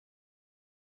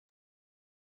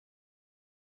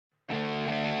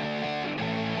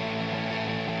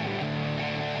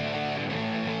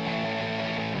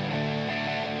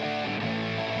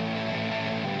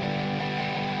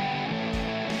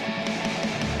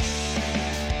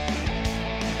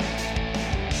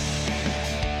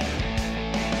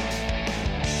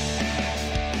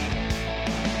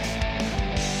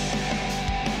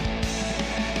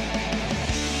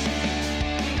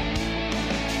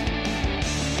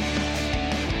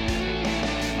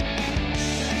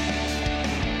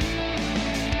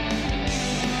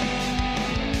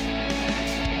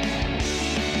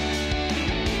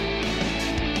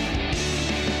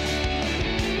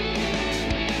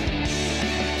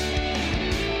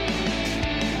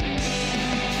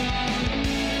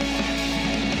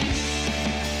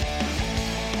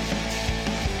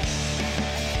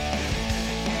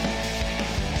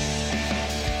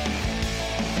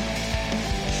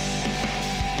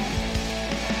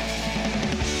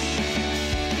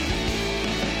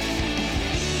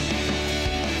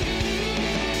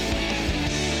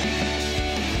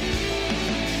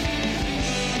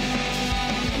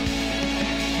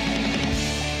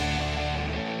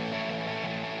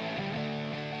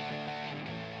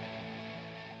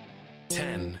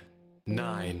10,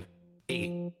 9,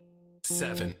 8,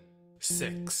 7,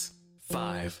 6,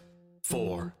 5,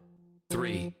 4,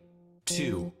 3,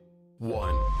 2,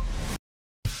 1.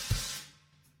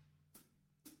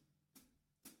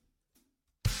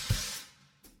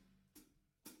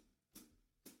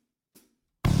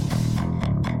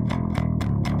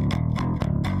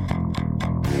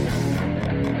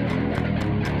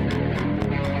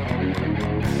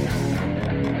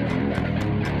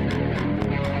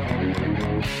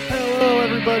 Hello,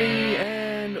 everybody,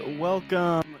 and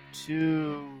welcome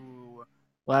to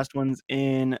Last Ones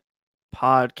In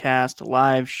Podcast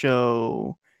Live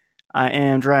Show. I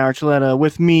am Dry Archuleta.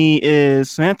 With me is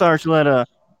Samantha Archuleta,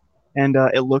 and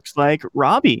it looks like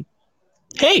Robbie.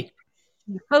 Hey,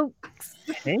 folks.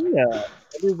 Hey, what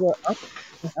is up?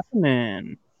 What's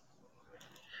happening?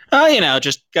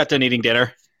 just got done eating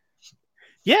dinner.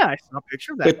 Yeah, I saw a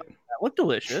picture of that. That looked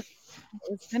delicious.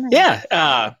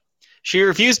 Yeah, she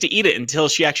refused to eat it until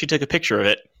she actually took a picture of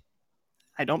it.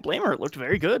 I don't blame her. It looked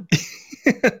very good.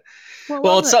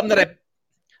 Well, it's something that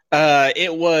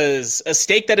it was a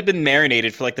steak that had been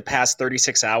marinated for like the past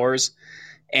 36 hours,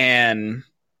 and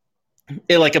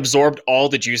it like absorbed all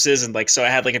the juices, and like so I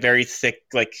had like a very thick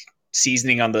like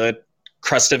seasoning on the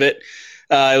crust of it.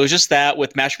 It was just that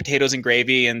with mashed potatoes and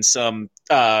gravy and some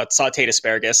sautéed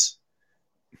asparagus.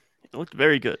 It looked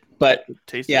very good. But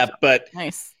Tasty. yeah, but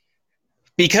Nice.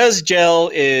 because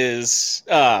Jill is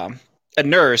a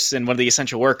nurse and one of the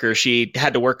essential workers, she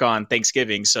had to work on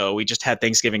Thanksgiving, so we just had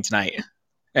Thanksgiving tonight,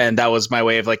 and that was my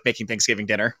way of like making Thanksgiving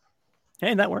dinner.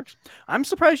 Hey, that works. I'm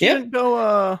surprised you didn't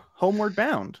go homeward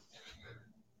bound.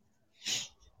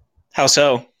 How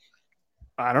so?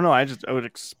 I don't know. I would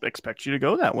expect you to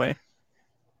go that way,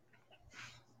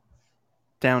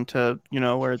 down to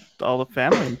where all the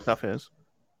family and stuff is.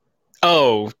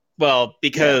 Oh, well,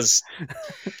 because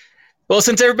well,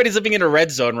 since everybody's living in a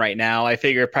red zone right now, I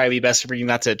figure it'd probably be best for you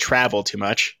not to travel too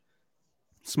much.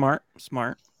 Smart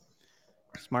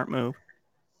move.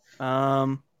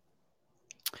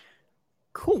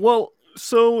 Cool. Well,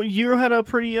 so you had a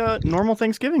pretty normal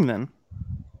Thanksgiving then,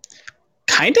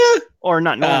 Kinda, or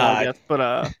not normal, I guess,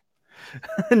 but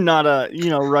not a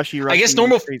rushy. I guess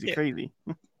normal, crazy.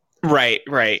 Right.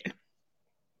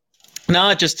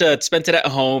 No, just spent it at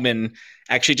home and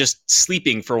actually just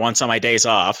sleeping for once on my days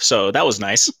off. So that was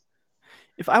nice.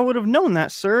 If I would have known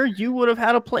that, sir, you would have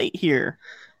had a plate here.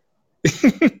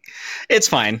 It's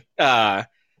fine. I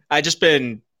just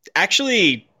been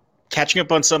actually catching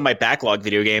up on some of my backlog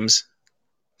video games.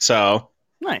 So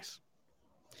nice.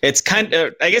 It's kind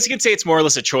of, I guess you could say it's more or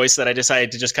less a choice that I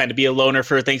decided to just kind of be a loner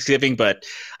for Thanksgiving. But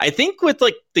I think with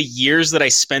like the years that I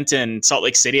spent in Salt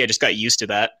Lake City, I just got used to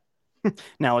that.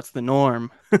 Now it's the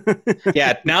norm.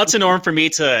 Yeah, now it's a norm for me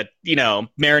to,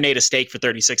 marinate a steak for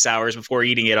 36 hours before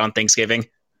eating it on Thanksgiving.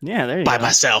 Yeah, there you go. By go.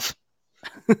 myself.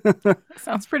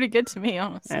 Sounds pretty good to me,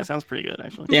 honestly. Yeah, it sounds pretty good,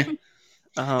 actually. Yeah.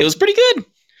 It was pretty good.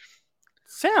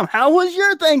 Sam, how was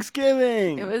your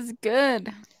Thanksgiving? It was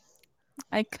good.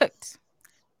 I cooked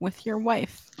with your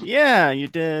wife. Yeah, you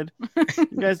did.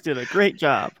 You guys did a great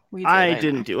job. I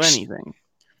didn't do anything.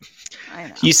 I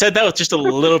know. You said that with just a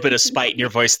little bit of spite in your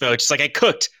voice, though. Just like, I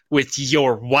cooked with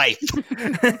your wife.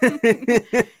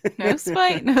 No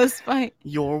spite.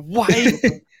 Your wife.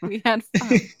 We had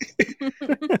fun.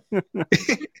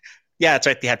 Yeah, that's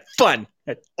right. They had fun.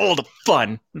 Had all the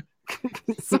fun.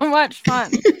 So much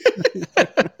fun.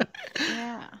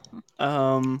 Yeah.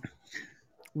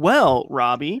 Well,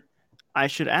 Robbie, I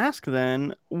should ask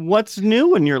then, what's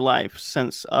new in your life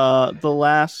since the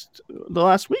last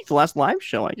week, the last live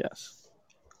show, I guess?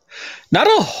 Not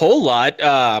a whole lot.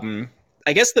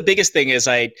 I guess the biggest thing is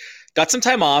I got some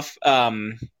time off,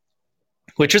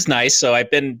 which was nice. So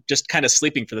I've been just kind of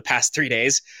sleeping for the past 3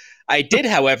 days. I did,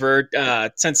 however,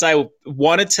 since I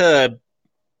wanted to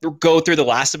go through The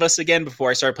Last of Us again before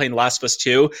I started playing The Last of Us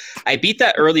 2, I beat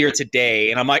that earlier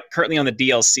today, and I'm currently on the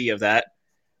DLC of that,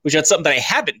 which that's something that I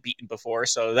haven't beaten before.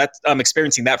 So I'm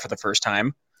experiencing that for the first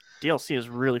time. DLC is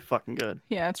really fucking good.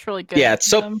 Yeah, it's really good. Yeah,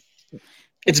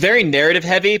 it's very narrative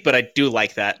heavy, but I do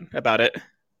like that about it.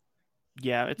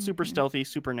 Yeah, it's super stealthy,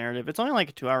 super narrative. It's only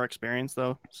like a 2-hour experience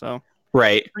though, so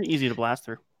right, pretty easy to blast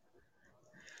through.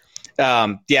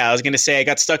 Yeah, I was gonna say I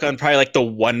got stuck on probably like the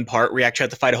one part where you actually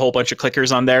had to fight a whole bunch of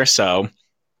clickers on there. So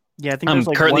yeah, I think there's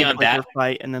like currently one clicker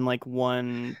fight and then like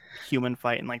one human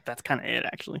fight, and like that's kind of it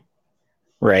actually.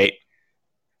 Right.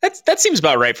 That seems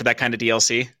about right for that kind of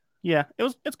DLC. Yeah,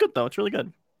 it's good though. It's really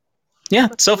good. Yeah,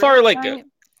 But so far like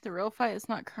the real fight is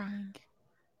not crying.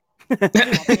 that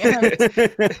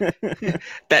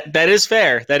is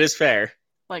fair. That is fair.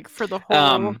 Like for the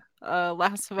whole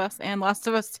Last of Us and Last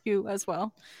of Us 2 as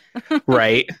well.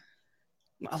 Right.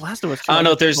 Last of Us. I don't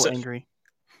know if was there's- so angry.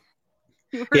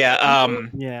 You were Yeah. angry?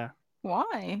 Yeah.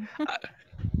 Why?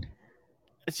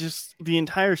 It's just the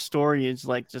entire story is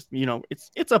like just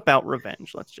it's about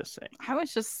revenge. Let's just say. I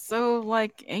was just so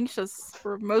like anxious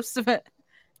for most of it.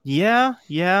 Yeah,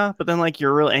 but then like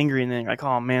you're real angry and then you're like,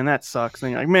 oh man, that sucks.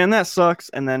 And you're like, man, that sucks.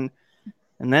 And then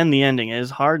the ending is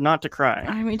hard not to cry.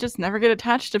 I mean, just never get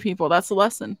attached to people. That's a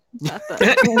lesson. That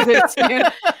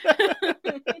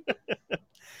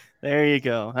There you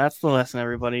go. That's the lesson,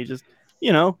 everybody. Just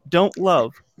don't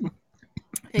love.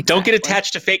 Don't get Exactly.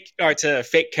 attached to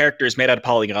fake characters made out of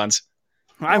polygons,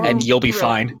 I Or and you'll be real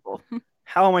fine. people.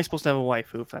 How am I supposed to have a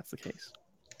waifu if that's the case?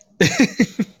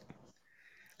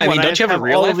 I mean, don't you have a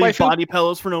real all life of these waifu? body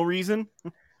pillows for no reason?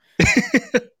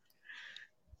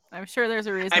 I'm sure there's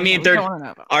a reason. I mean, that we they're- don't wanna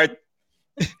know about.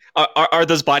 Are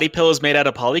those body pillows made out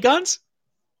of polygons?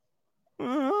 I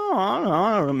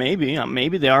don't know. Maybe they are.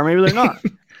 Maybe they're not.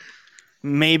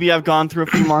 Maybe I've gone through a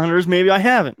few monitors. Maybe I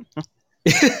haven't.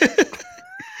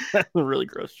 That's a really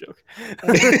gross joke.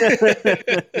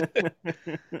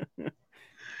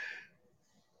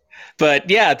 But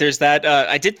yeah, there's that.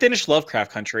 I did finish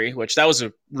Lovecraft Country, which that was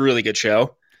a really good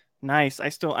show. Nice. I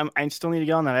still need to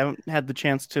get on that. I haven't had the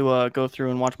chance to go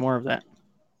through and watch more of that.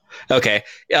 Okay,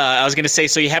 I was gonna say,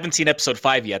 so you haven't seen episode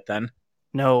 5 yet, then?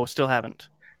 No, still haven't.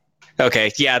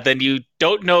 Okay, yeah, then you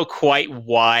don't know quite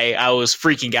why I was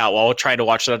freaking out while trying to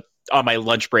watch it on my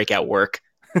lunch break at work.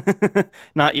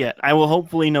 Not yet. I will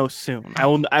hopefully know soon. I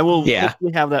will Yeah.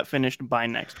 hopefully have that finished by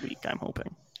next week, I'm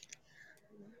hoping.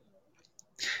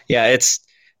 Yeah, it's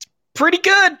pretty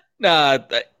good.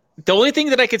 The only thing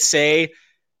that I could say,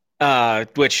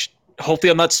 which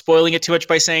hopefully I'm not spoiling it too much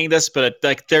by saying this, but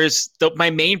like my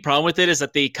main problem with it is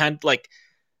that they kind of like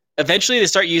eventually they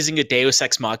start using a Deus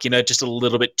Ex Machina just a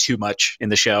little bit too much in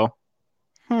the show.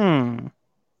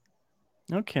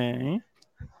 Okay.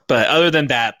 But other than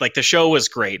that, like the show was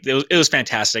great. It was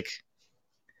fantastic.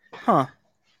 Huh.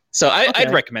 So I'd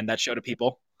Okay. recommend that show to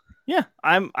people. Yeah,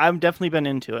 I've definitely been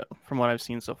into it from what I've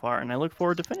seen so far, and I look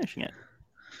forward to finishing it.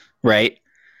 Right.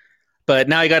 But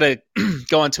now I got to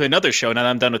go on to another show now that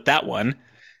I'm done with that one.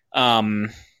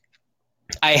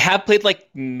 I have played like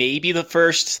maybe the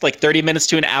first like 30 minutes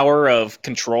to an hour of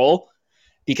Control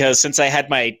because since I had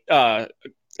my a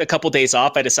couple days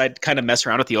off, I decided to kind of mess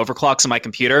around with the overclocks on my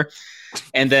computer.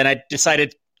 And then I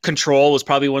decided Control was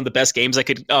probably one of the best games I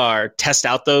could test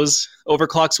out those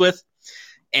overclocks with.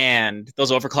 And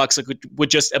those overclocks would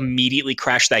just immediately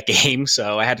crash that game.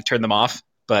 So I had to turn them off.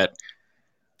 But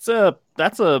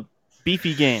That's a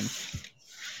beefy game.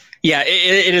 yeah,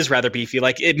 it is rather beefy.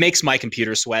 Like it makes my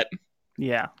computer sweat.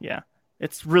 Yeah.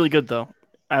 It's really good though.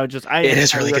 I It is highly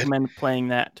really good. recommend playing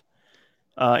that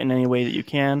in any way that you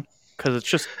can because it's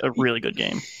just a really good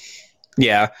game.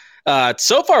 Yeah.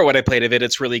 So far, what I played of it,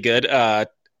 it's really good.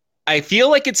 I feel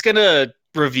like it's gonna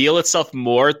reveal itself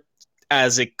more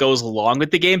as it goes along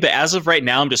with the game, but as of right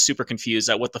now, I'm just super confused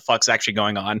at what the fuck's actually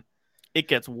going on. It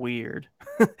gets weird.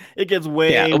 It gets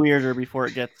way weirder before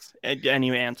it gets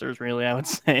any answers. Really, I would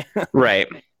say. Right.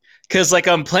 Because like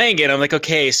I'm playing it, I'm like,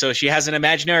 okay, so she has an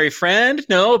imaginary friend.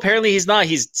 No, apparently he's not.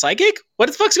 He's psychic. What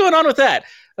the fuck's going on with that?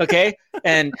 Okay,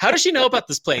 and how does she know about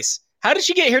this place? How did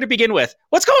she get here to begin with?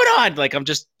 What's going on? Like I'm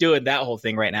just doing that whole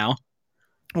thing right now.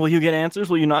 Will you get answers?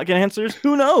 Will you not get answers?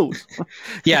 Who knows?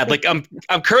 Yeah, like I'm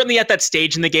currently at that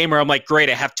stage in the game where I'm like, great,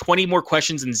 I have 20 more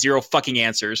questions and 0 fucking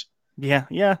answers. Yeah,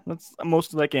 that's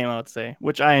most of that game, I would say,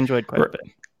 which I enjoyed quite a bit.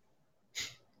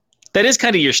 That is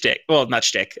kind of your shtick. Well, not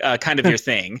shtick, kind of your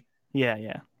thing.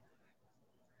 Yeah.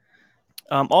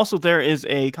 Also, there is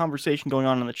a conversation going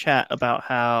on in the chat about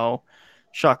how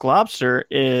Shock Lobster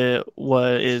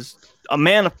is a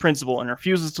man of principle and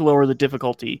refuses to lower the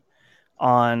difficulty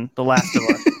on The Last of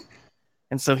Us.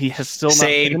 And so he has still not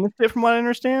Same. finished it, from what I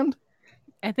understand.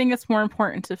 I think it's more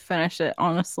important to finish it,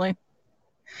 honestly.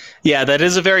 Yeah, that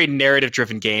is a very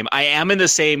narrative-driven game. I am in the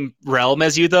same realm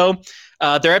as you, though.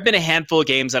 There have been a handful of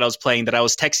games that I was playing that I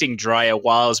was texting Drya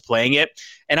while I was playing it,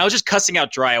 and I was just cussing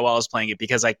out Drya while I was playing it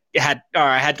because I had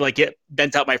to like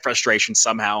vent out my frustration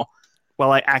somehow.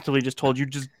 Well, I actively just told you,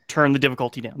 just turn the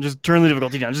difficulty down. Just turn the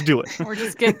difficulty down. Just do it. Or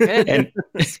just get good And-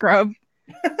 scrub.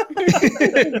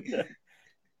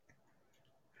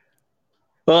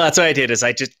 Well, that's what I did.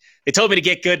 They told me to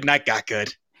get good, and I got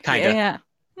good, kind of. Yeah.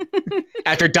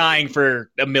 After dying for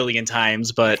a million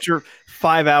times, but After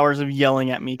 5 hours of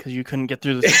yelling at me because you couldn't get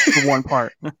through this one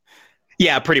part.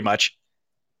 yeah, pretty much.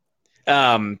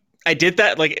 I did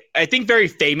that, like, I think very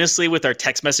famously with our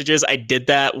text messages. I did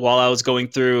that while I was going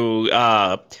through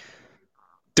Mass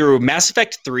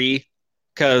Effect 3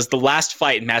 because the last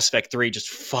fight in Mass Effect 3 just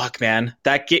fuck, man.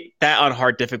 That on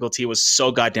hard difficulty was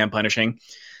so goddamn punishing.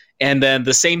 And then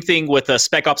the same thing with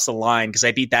Spec Ops: The Line, because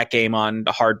I beat that game on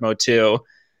the hard mode too,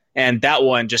 and that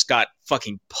one just got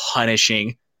fucking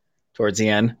punishing towards the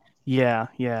end. Yeah.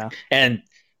 And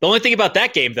the only thing about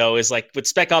that game though is like with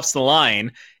Spec Ops: The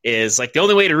Line is like the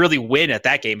only way to really win at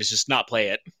that game is just not play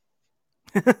it.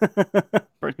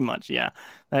 Pretty much, yeah.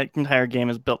 That entire game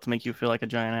is built to make you feel like a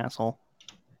giant asshole.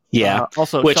 Yeah.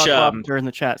 Also, Which, Shocklocker in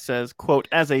the chat says, quote,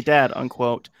 as a dad,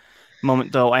 unquote,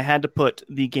 moment though, I had to put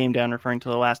the game down referring to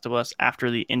The Last of Us after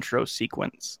the intro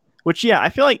sequence. Which, yeah, I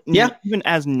feel like even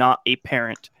as not a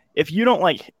parent, if you don't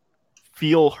like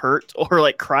feel hurt or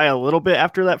like cry a little bit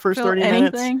after that first 30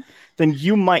 minutes, then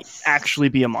you might actually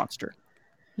be a monster.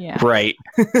 Yeah. Right.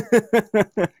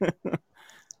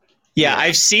 Yeah,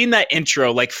 I've seen that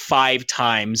intro like 5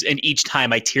 times, and each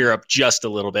time I tear up just a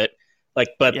little bit.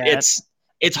 Like, but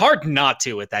it's hard not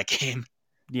to with that game.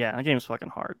 Yeah, that game's fucking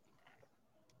hard.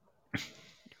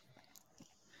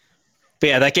 But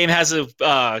yeah, that game has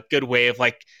a good way of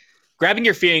like grabbing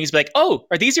your feelings, be like, "Oh,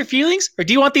 are these your feelings, or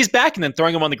do you want these back?" And then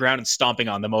throwing them on the ground and stomping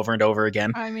on them over and over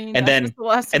again. I mean, and then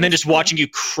just watching you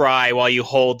cry while you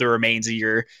hold the remains of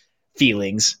your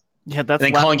feelings. Yeah, that's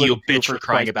and then calling you a bitch for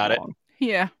crying about it.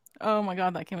 Yeah. Oh my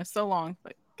god, that game was so long,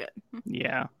 but good.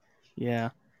 Yeah.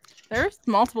 There's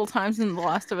multiple times in The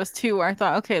Last of Us 2 where I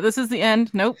thought, okay, this is the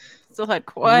end. Nope. Still had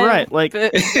quite right, like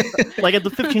bit. like at the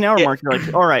 15-hour mark, you're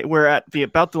like, all right, we're at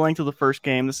about the length of the first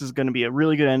game. This is going to be a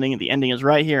really good ending, and the ending is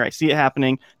right here. I see it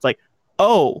happening. It's like,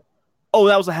 oh,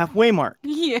 that was a halfway mark.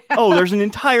 Yeah. Oh, there's an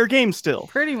entire game still.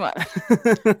 Pretty much.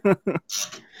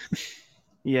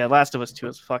 Yeah, Last of Us 2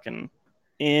 is fucking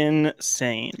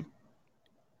insane.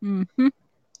 Mm-hmm.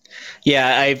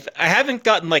 Yeah, I haven't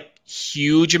gotten like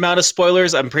huge amount of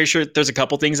spoilers. I'm pretty sure there's a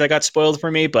couple things that got spoiled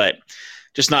for me, but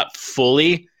just not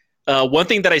fully. One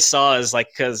thing that I saw is like,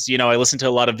 because I listen to a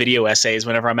lot of video essays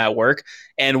whenever I'm at work,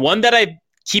 and one that I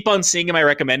keep on seeing in my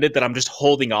recommended that I'm just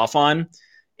holding off on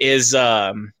is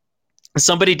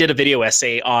somebody did a video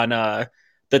essay on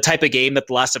the type of game that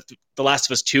The Last of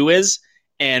Us 2 is,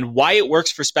 and why it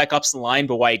works for Spec Ops: The Line,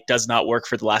 but why it does not work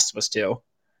for The Last of Us 2,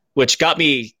 which got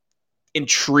me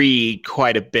intrigued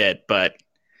quite a bit, but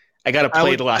I got to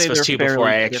play The Last of Us 2 before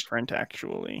I actually... different,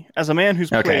 actually. As a man who's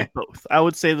played both, I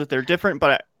would say that they're different,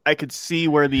 but I could see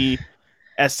where the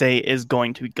essay is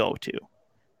going to go to.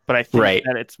 But I think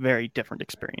that it's very different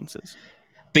experiences.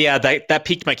 But yeah, that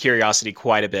piqued my curiosity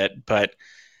quite a bit, but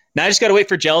now I just got to wait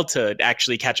for Jell to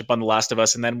actually catch up on The Last of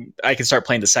Us, and then I can start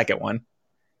playing the second one.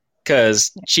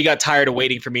 Because she got tired of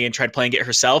waiting for me and tried playing it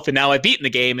herself, and now I've beaten the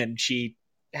game, and she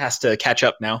has to catch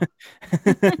up now.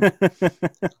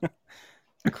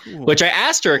 Cool. Which I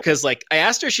asked her because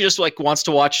she just like wants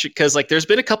to watch, because like there's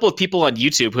been a couple of people on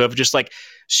YouTube who have just like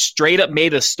straight up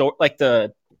made a story like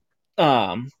the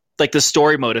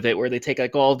story mode of it, where they take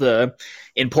like all the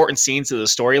important scenes of the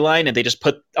storyline and they just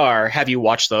have you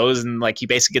watch those, and like you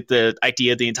basically get the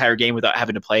idea of the entire game without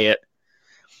having to play it.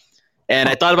 And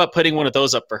I thought about putting one of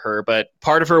those up for her, but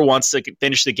part of her wants to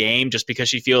finish the game just because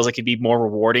she feels like it'd be more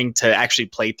rewarding to actually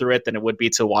play through it than it would be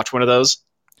to watch one of those.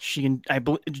 She can.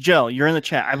 Jell, you're in the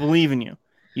chat. I believe in you.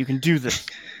 You can do this.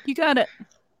 You got it.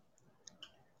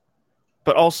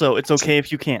 But also, it's okay if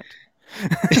you can't.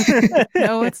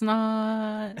 No, it's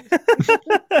not.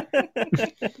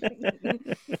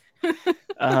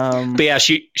 But yeah,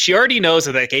 she already knows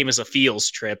that game is a feels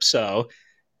trip, so...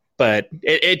 But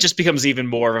it just becomes even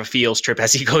more of a feels trip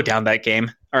as you go down that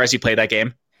game, or as you play that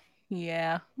game.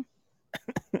 Yeah.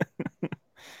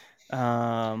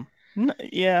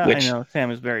 Yeah, I know. Sam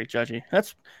is very judgy.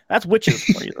 That's witches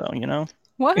for you, though.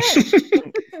 What?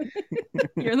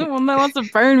 You're the one that wants to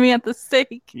burn me at the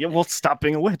stake. Yeah, well, stop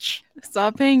being a witch.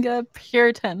 Stop being a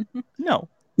Puritan. No.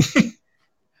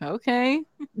 Okay.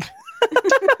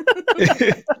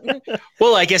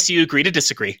 Well, I guess you agree to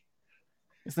disagree.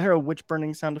 Is there a witch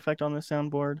burning sound effect on this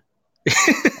soundboard?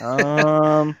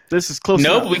 This is close.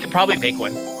 No, enough. but we could probably make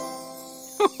one.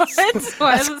 What?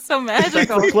 Why is it so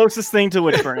magical? That's the closest thing to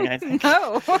witch burning, I think.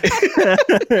 No. I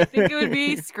think it would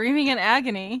be screaming in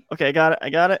agony. Okay, I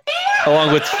got it.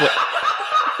 Along with...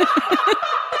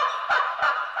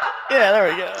 Yeah,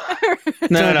 there we go.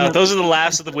 No. Those are the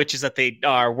laughs of the witches that they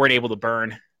weren't able to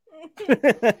burn.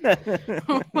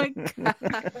 Oh my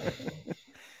god.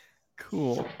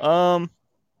 Cool.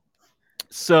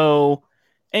 So,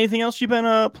 anything else you've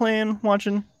been playing,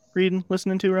 watching, reading,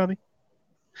 listening to, Robbie?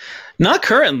 Not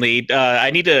currently.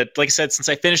 I need to, like I said, since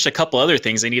I finished a couple other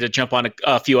things, I need to jump on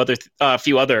a few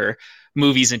other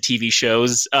movies and TV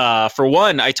shows. For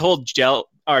one, I told Jell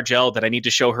Argel that I need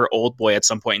to show her Old Boy at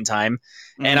some point in time,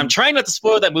 and I'm Mm. trying not to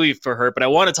spoil that movie for her, but I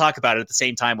want to talk about it at the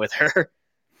same time with her.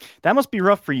 That must be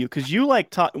rough for you because you like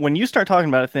talk when you start talking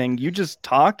about a thing, you just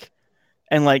talk,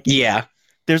 and like Yeah.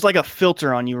 there's like a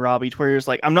filter on you, Robbie, to where you're just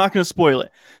like, I'm not going to spoil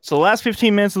it. So the last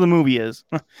 15 minutes of the movie is.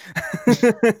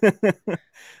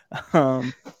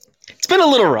 It's been a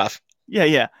little rough,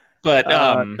 yeah. but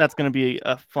That's going to be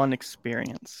a fun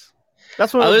experience.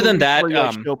 That's what. Other than that, where you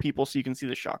like show people so you can see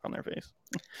the shock on their face.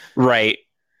 right.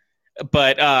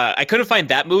 But I couldn't find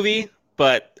that movie,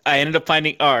 but I ended up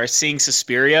seeing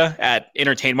Suspiria at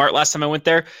Entertain Mart last time I went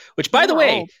there, which, by the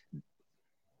way,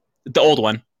 the old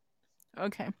one.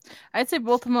 Okay, I'd say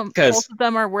both of them. 'Cause- Both of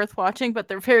them are worth watching, but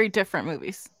they're very different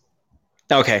movies.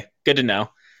 Okay, good to know.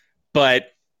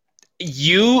 But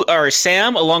you or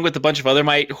Sam, along with a bunch of other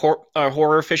my horror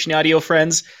aficionado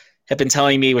friends, have been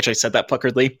telling me, which I said that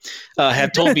puckeredly,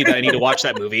 have told me that I need to watch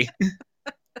that movie.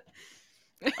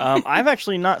 I've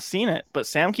actually not seen it, but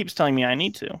Sam keeps telling me I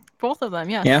need to. Both of them,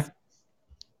 yes. Yeah.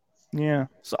 Yeah.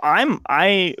 So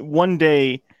I one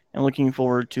day am looking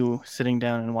forward to sitting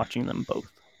down and watching them both.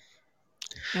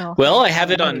 You'll Well, I hate have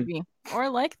them, it on- maybe. Or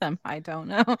like them. I don't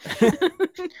know.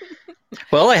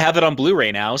 Well, I have it on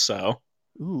Blu-ray now, so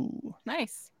Ooh.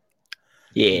 Nice.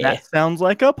 yeah. That sounds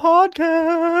like a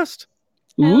podcast.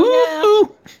 Hell yeah.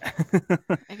 Ooh.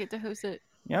 I get to host it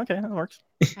Yeah, okay, that works.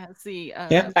 as the.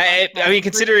 Yeah, I mean,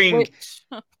 considering- Witch.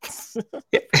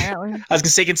 Apparently. I was gonna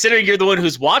say, considering you're the one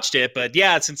who's watched it, but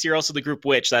yeah, since you're also the group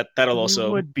witch, that'll You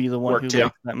also. would be the one work who too.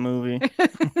 likes that movie.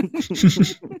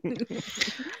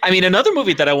 I mean, another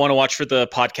movie that I want to watch for the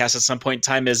podcast at some point in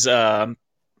time is not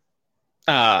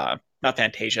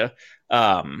Fantasia.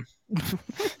 That'd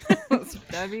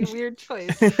be a weird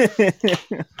choice.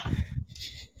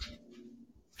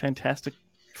 Fantastic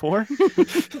Four.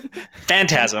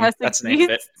 Phantasm. Fantastic That's the name of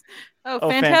it. Beasts? Oh, Oh,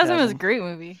 Phantasm is a Phantasm. great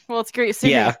movie. Well, it's a great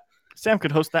series. Yeah. Sam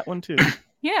could host that one too.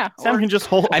 Yeah. Sam or- can just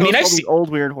hold. I mean, host I've all these seen- old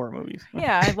weird horror movies.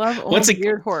 yeah, I love old Once ag-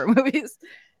 weird horror movies.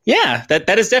 Yeah,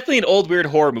 that is definitely an old weird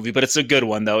horror movie, but it's a good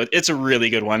one though. It's a really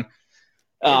good one.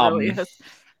 It really is.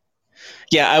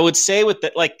 Yeah, I would say with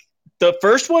the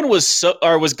first one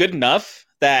was good enough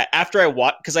that after I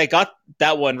watched, because I got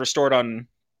that one restored into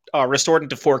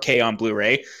 4K on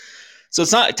Blu-ray, so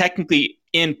it's not technically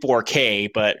in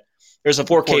 4K, but there's a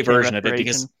 4K version of it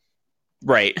because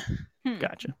right.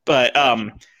 Gotcha. But I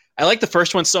like the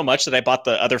first one so much that I bought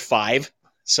the other 5,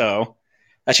 so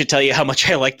that should tell you how much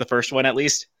I like the first one at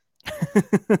least.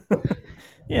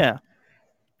 Yeah.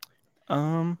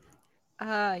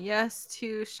 Yes,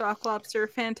 to Shock Lobster.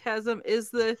 Phantasm is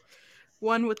the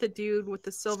one with the dude with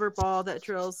the silver ball that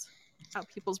drills out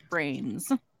people's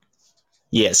brains.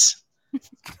 Yes.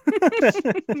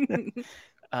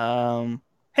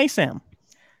 Hey Sam.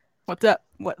 What's up?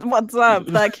 What's up?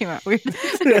 That came out weird. Could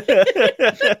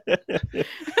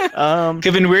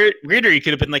have been weirder. You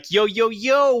could have been like, yo, yo,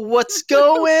 yo, what's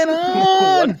going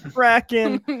on? What's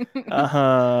cracking?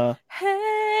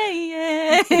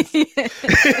 Hey,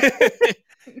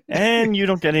 And you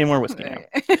don't get any more whiskey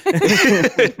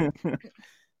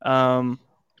now.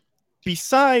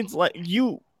 Besides, like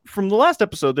you from the last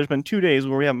episode, there's been 2 days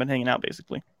where we haven't been hanging out,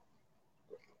 basically.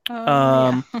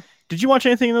 Yeah. Did you watch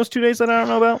anything in those 2 days that I don't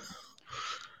know about?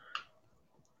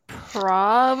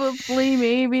 Probably,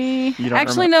 maybe. You don't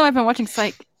Actually, no. I've been watching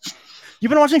Psych. You've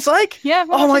been watching Psych? Yeah. I've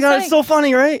been Oh my watching god, Psych. it's so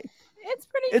funny, right? It's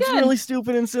pretty It's good. really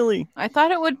stupid and silly. I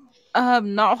thought it would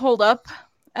not hold up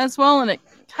as well, and it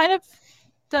kind of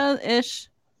does ish.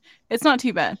 It's not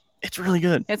too bad. It's really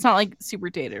good. It's not like super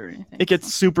dated or anything. It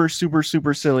gets super, super,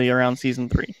 super silly around season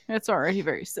 3. It's already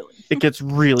very silly. It gets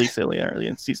really silly early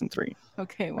in season 3.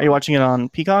 Okay. Are you watching it on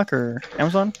Peacock or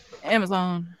Amazon?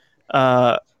 Amazon?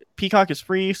 Peacock is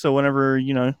free, so whenever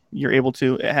you're able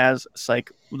to, it has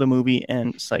Psych the movie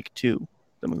and Psych 2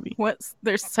 the movie.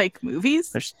 There's Psych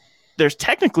movies? There's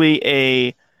technically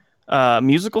a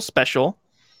musical special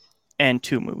and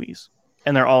 2 movies,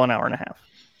 and they're all an hour and a half.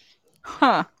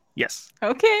 Huh. Yes,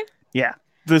 Okay.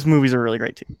 those movies are really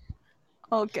great too.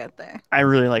 I'll get there. I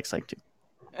really like Psych 2.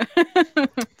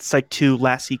 Psych 2,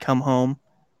 Lassie Come Home.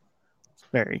 It's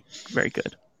very, very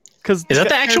good. Because Is that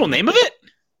the actual name of it?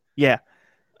 Yeah.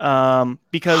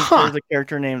 Because Huh. there's a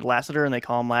character named Lassiter and they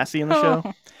call him Lassie in the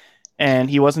show. And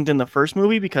he wasn't in the first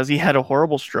movie because he had a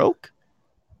horrible stroke.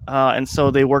 And so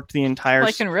they worked the entire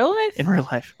Like in real life? in real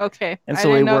life. Okay. And I so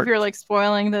didn't they know worked- if you're like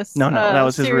spoiling this. No, that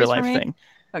was his series real for life me. thing.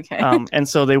 Okay. And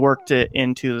so they worked it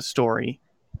into the story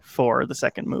for the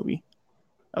second movie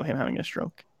of him having a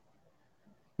stroke.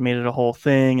 Made it a whole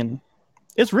thing, and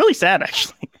it's really sad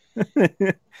actually.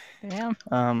 Damn.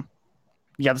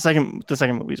 Yeah, the second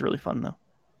movie is really fun though.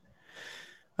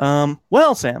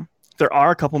 Well, Sam, there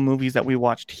are a couple movies that we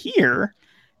watched here.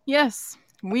 Yes,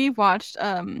 we watched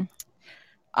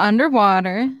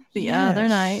Underwater the other Yes.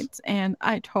 night, and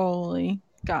I totally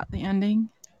got the ending.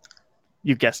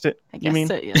 You guessed it. I You mean?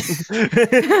 guessed it,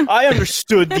 yes. I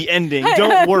understood the ending.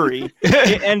 Don't worry. It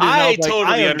ended, and I was like,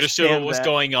 totally I understood what understand was that.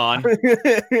 going on.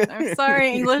 I'm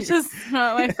sorry, English is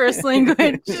not my first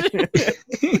language.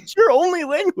 It's your only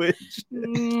language.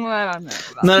 I don't know.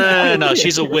 About No, that. no.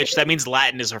 She's a witch. That means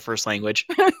Latin is her first language.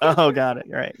 Oh, got it.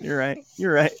 You're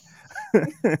right.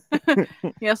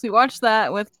 Yes, we watched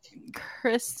that with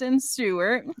Kristen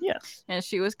Stewart, Yes. and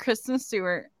she was Kristen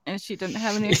Stewart, and she didn't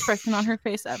have any expression on her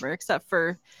face ever, except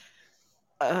for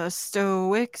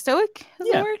stoic. Stoic is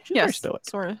Yeah, the word? she's very stoic.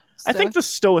 Sort of. I think the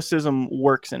stoicism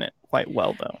works in it quite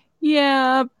well, though.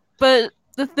 Yeah, but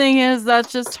the thing is,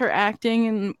 that's just her acting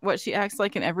and what she acts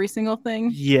like in every single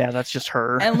thing. Yeah, that's just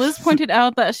her. And Liz pointed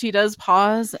out that she does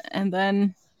pause and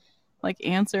then like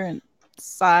answer and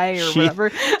sigh or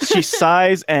whatever. She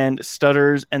sighs and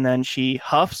stutters, and then she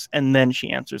huffs, and then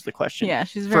she answers the question. Yeah,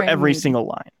 she's for very every moody. single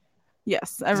line.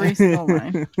 Yes, every single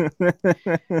line.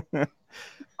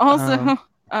 Also,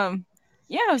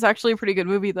 yeah, it was actually a pretty good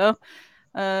movie though.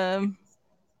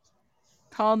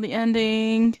 Called The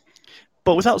Ending.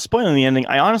 But without spoiling the ending,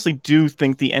 I honestly do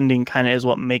think the ending kind of is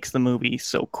what makes the movie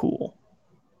so cool.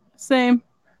 Same.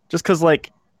 Just because,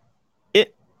 like,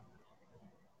 it,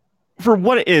 for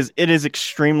what it is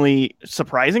extremely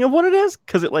surprising of what it is,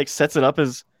 because it, like, sets it up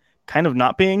as kind of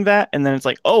not being that, and then it's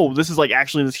like, oh, this is, like,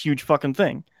 actually this huge fucking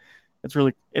thing. It's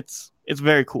really, it's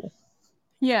very cool.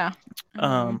 Yeah.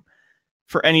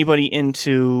 For anybody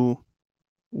into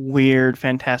weird,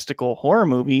 fantastical horror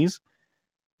movies,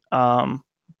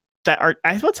 that are,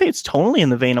 I would say it's totally in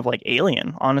the vein of like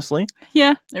Alien, honestly.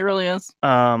 Yeah, it really is.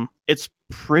 It's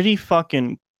pretty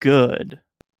fucking good.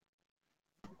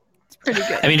 It's pretty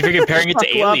good. I mean, if you're comparing it to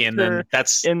Fuck Alien, then Lobster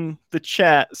that's in the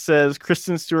chat says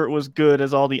Kristen Stewart was good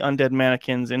as all the undead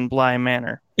mannequins in Bly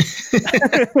Manor.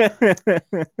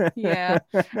 Yeah.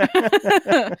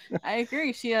 I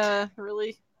agree. She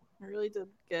really did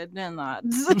good in that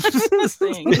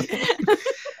thing.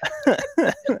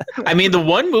 I mean, the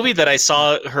one movie that I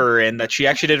saw her in that she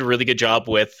actually did a really good job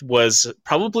with was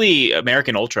probably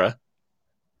American Ultra.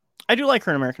 I do like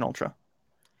her in American Ultra. I've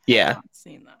Yeah. not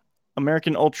seen that.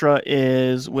 American Ultra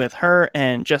is with her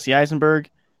and Jesse Eisenberg,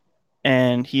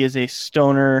 and he is a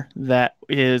stoner that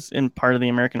is in part of the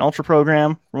American Ultra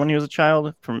program from when he was a child.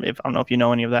 I don't know if you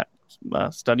know any of that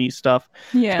study stuff.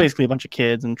 Yeah. It's basically a bunch of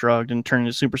kids and drugged and turned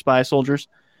into super spy soldiers.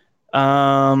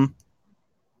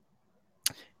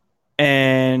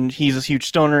 And he's a huge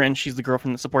stoner, and she's the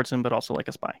girlfriend that supports him, but also like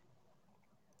a spy.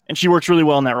 And she works really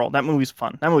well in that role. That movie's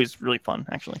fun. That movie's really fun,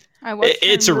 actually. I watched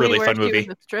It's a really where fun she was movie.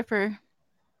 a stripper.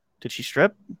 Did she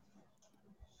strip?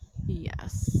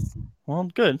 Yes. Well,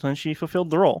 good. Then she fulfilled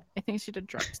the role. I think she did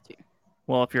drugs too.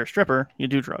 Well, if you're a stripper, you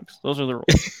do drugs. Those are the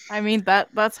rules. I mean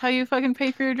that's how you fucking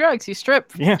pay for your drugs. You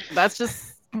strip. Yeah. That's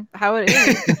just how it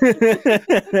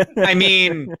is. I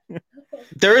mean,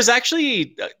 there is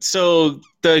actually so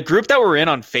the group that we're in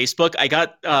on Facebook, I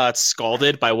got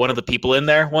scalded by one of the people in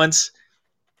there once.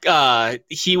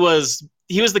 He was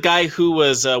the guy who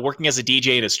was working as a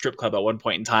DJ in a strip club at one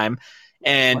point in time,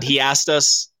 and What? he asked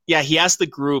us, he asked the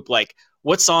group like,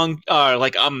 what song,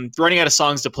 like I'm running out of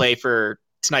songs to play for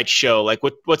tonight's show, like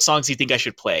what songs do you think I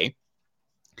should play?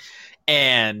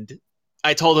 And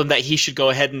I told him that he should go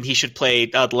ahead and he should play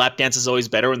 "The Lap Dance Is Always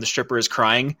Better When the Stripper Is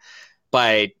Crying"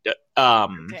 by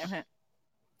Damn it.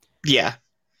 yeah.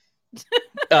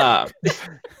 Fuck,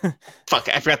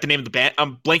 I forgot the name of the band.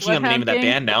 I'm blanking on the name of that Bloodhound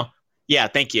Gang? band now. Yeah,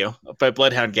 thank you. By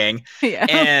Bloodhound Gang. Yeah.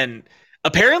 And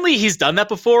apparently he's done that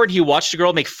before, and he watched a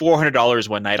girl make $400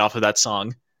 one night off of that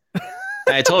song.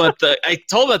 And I told him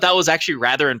that was actually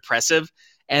rather impressive.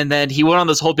 And then he went on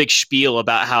this whole big spiel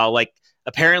about how like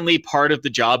apparently part of the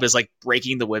job is like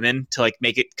breaking the women to like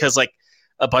make it, because like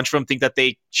a bunch of them think that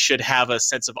they should have a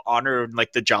sense of honor in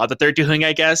like the job that they're doing,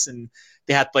 I guess, and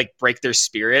they have to like break their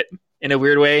spirit in a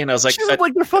weird way. And I was like, She's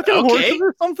like they're fucking okay. horses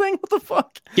or something. What the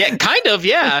fuck? yeah, kind of,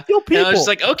 yeah. Kill And people. I was just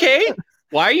like, okay,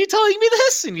 why are you telling me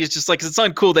this? And he's just like, it's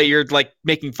uncool that you're like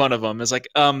making fun of them. It's like,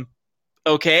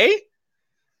 okay.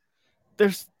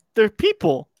 They're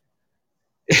people.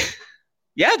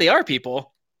 Yeah, they are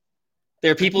people.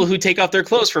 They're people who take off their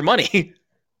clothes for money.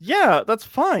 Yeah, that's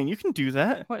fine. You can do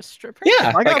that. What, stripper? Yeah.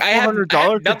 If I got like, I have $400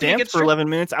 to nothing dance against for 11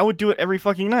 minutes, I would do it every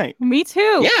fucking night. Me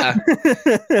too. Yeah.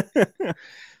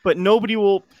 But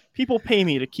people pay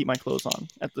me to keep my clothes on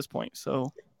at this point,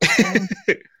 so. I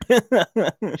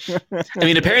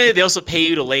mean, apparently they also pay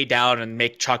you to lay down and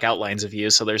make chalk outlines of you,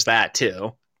 so there's that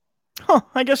too. Huh,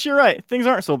 I guess you're right. Things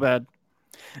aren't so bad.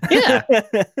 Yeah.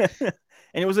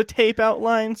 And it was a tape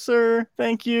outline, sir.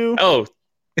 Thank you. Oh,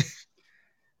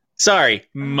 sorry,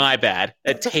 my bad.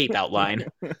 A tape outline,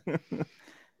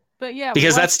 But yeah,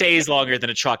 because that stays longer than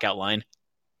a chalk outline.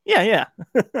 Yeah.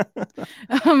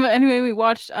 anyway, we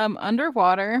watched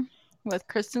Underwater with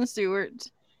Kristen Stewart.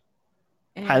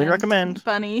 Highly and recommend.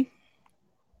 Bunny.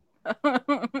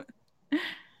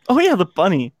 Oh yeah, the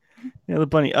bunny. Yeah, the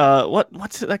bunny.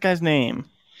 What's that guy's name?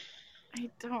 I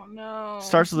don't know.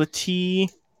 Starts with a T.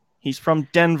 He's from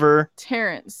Denver.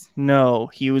 Terrence. No,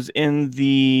 he was in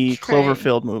the Trey.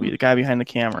 Cloverfield movie, the guy behind the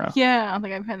camera. Yeah, the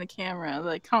guy behind the camera,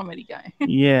 the comedy guy.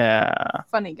 Yeah.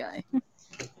 Funny guy.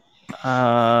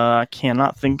 I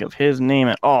cannot think of his name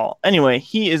at all. Anyway,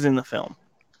 he is in the film.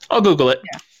 I'll Google it.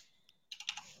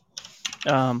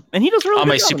 And he does a really on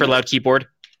good my job super in it. loud keyboard.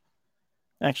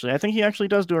 Actually, I think he actually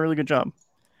does do a really good job.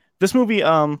 This movie,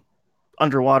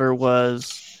 Underwater,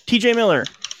 was T.J. Miller.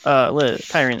 Liz,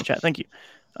 Kyrie in the chat. Thank you.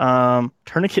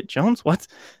 Tourniquet Jones? What?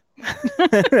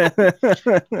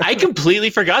 I completely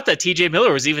forgot that T.J.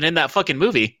 Miller was even in that fucking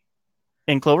movie.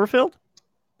 In Cloverfield?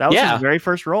 That was Yeah. his very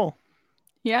first role.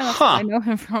 Yeah, that's Huh. what I know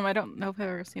him from. I don't know if I've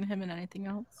ever seen him in anything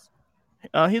else.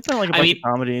 He's done like a bunch of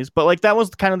comedies, but like that was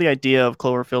kind of the idea of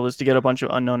Cloverfield, is to get a bunch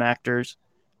of unknown actors,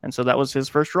 and so that was his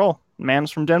first role. Man's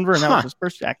from Denver, and that was his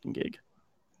first acting gig.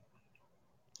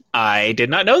 I did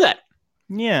not know that.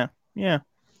 Yeah.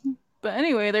 But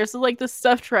anyway, there's like this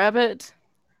stuffed rabbit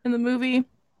in the movie,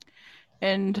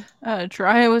 and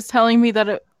Dry was telling me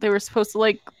that they were supposed to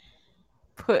like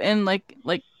put in like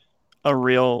A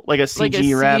real, like a CG, like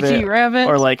a rabbit, CG rabbit,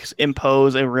 or like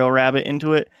impose a real rabbit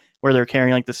into it, where they're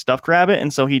carrying like the stuffed rabbit,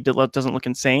 and so he doesn't look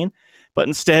insane. But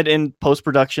instead, in post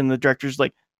production, the director's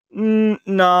like,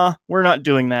 "Nah, we're not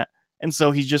doing that." And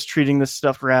so he's just treating this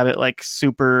stuffed rabbit like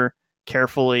super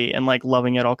carefully and like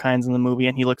loving it all kinds in the movie,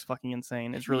 and he looks fucking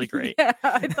insane. It's really great. Yeah,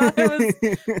 I thought it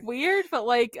was weird, but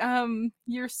like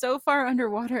you're so far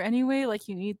underwater anyway, like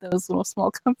you need those little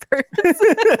small comforts.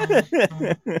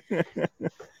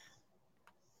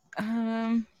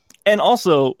 And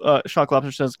also, Shock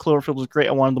Lobster says Cloverfield was great.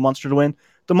 I wanted the monster to win.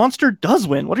 The monster does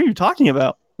win. What are you talking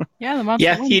about? Yeah, the monster.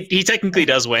 Yeah, he technically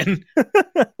does win.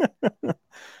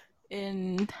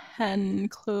 In 10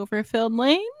 Cloverfield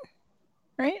Lane,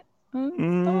 right?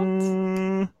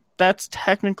 That's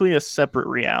technically a separate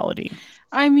reality.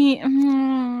 I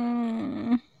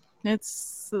mean,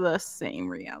 it's the same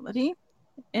reality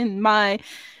in my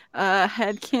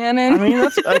headcanon. I mean,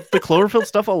 that's the Cloverfield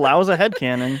stuff allows a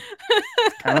headcanon.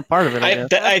 It's kind of part of it.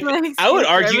 I would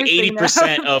argue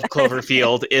 80% of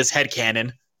Cloverfield is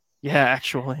headcanon. Yeah,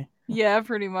 actually. Yeah,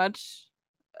 pretty much.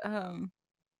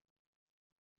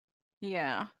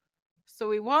 Yeah. So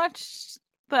we watched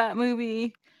that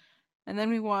movie, and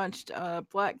then we watched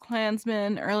Black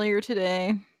Klansman earlier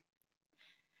today.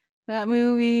 That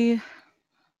movie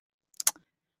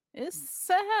is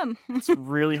sad. It's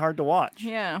really hard to watch.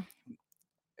 Yeah.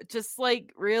 Just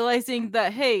like realizing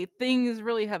that, hey, things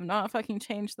really have not fucking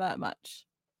changed that much.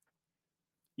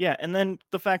 Yeah, and then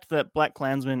the fact that Black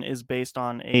Klansman is based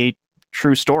on a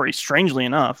true story, strangely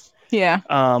enough. Yeah.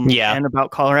 And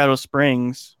about Colorado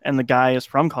Springs, and the guy is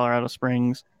from Colorado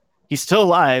Springs. He's still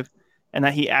alive, and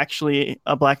that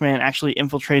a black man actually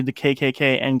infiltrated the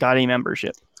KKK and got a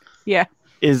membership. Yeah.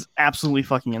 Is absolutely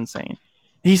fucking insane.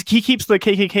 He keeps the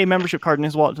KKK membership card in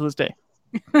his wallet to this day.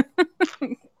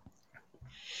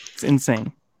 It's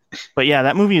insane. But yeah,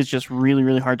 that movie is just really,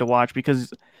 really hard to watch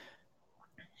because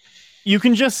you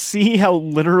can just see how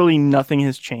literally nothing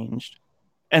has changed.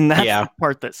 And that's the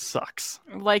part that sucks.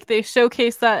 Like they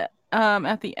showcase that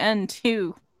at the end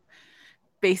too.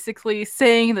 Basically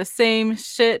saying the same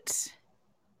shit,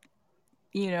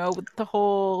 with the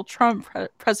whole Trump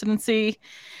presidency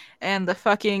and the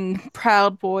fucking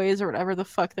Proud Boys or whatever the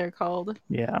fuck they're called.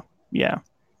 Yeah.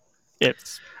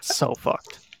 It's so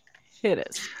fucked. It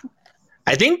is.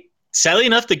 I think, sadly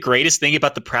enough, the greatest thing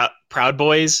about the Proud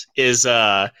Boys is, in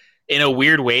a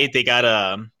weird way, they got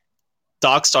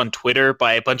doxxed on Twitter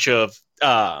by a bunch of,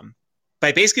 by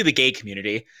basically the gay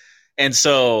community. And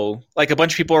so, like, a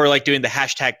bunch of people were, like, doing the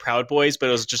hashtag Proud Boys, but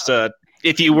it was just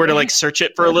if you were to, like, search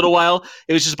it for a little while,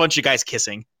 it was just a bunch of guys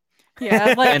kissing.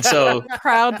 Yeah, like, and so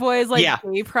Proud Boys, like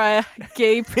gay pride.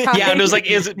 Yeah, and it was like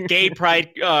gay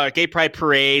pride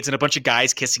parades and a bunch of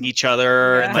guys kissing each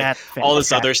other and like all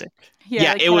this other stuff.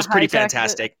 Yeah, it was pretty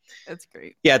fantastic. That's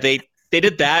great. Yeah, they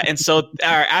did that, and so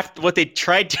after what they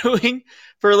tried doing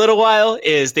for a little while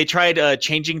is they tried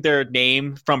changing their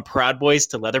name from Proud Boys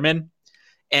to Leatherman,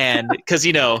 And because if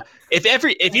you know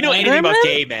anything about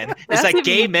gay men, it's That's that even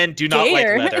gay men do not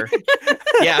gayer. like leather.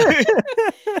 Yeah.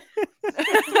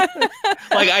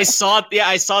 Like I saw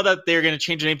that they were going to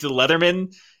change the name to the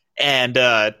Leatherman, and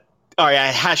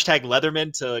hashtag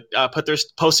Leatherman to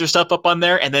post their stuff up on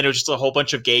there, and then it was just a whole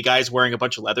bunch of gay guys wearing a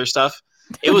bunch of leather stuff.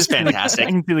 It was fantastic.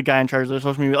 I can see the guy in charge of their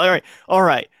social media. All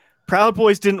right. Proud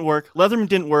Boys didn't work. Leatherman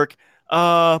didn't work.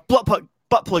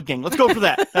 Butt plug gang. Let's go for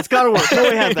that. That's got to work.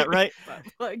 Nobody has that, right?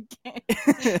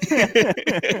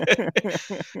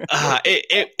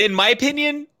 In my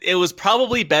opinion, it was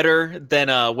probably better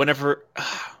than whenever.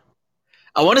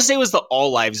 I want to say it was the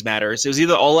All Lives Matters. It was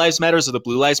either All Lives Matters or the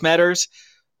Blue Lives Matters.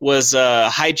 Was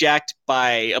hijacked by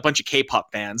a bunch of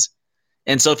K-pop fans,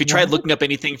 and so if you tried looking up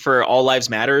anything for All Lives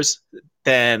Matters,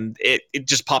 then it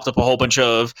just popped up a whole bunch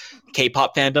of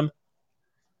K-pop fandom.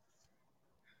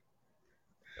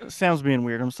 Sam's being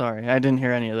weird. I'm sorry. I didn't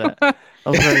hear any of that. I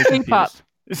was very K-pop.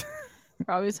 confused.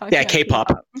 Probably talking Yeah, about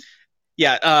K-pop.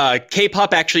 Yeah,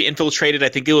 K-pop actually infiltrated, I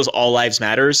think it was All Lives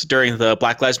Matters during the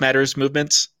Black Lives Matters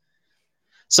movements.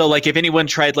 So, like, if anyone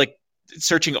tried, like,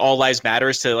 searching All Lives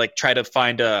Matters to, like, try to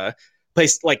find a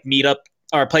place, like, meet up,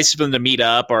 or a place for them to meet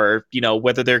up, or,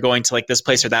 whether they're going to, like, this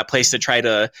place or that place to try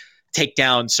to take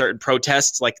down certain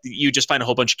protests, like, you just find a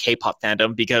whole bunch of K-pop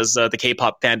fandom, because the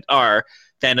K-pop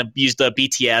fandom used the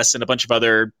BTS and a bunch of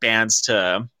other bands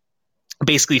to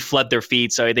basically flood their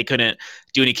feed, so they couldn't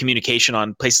do any communication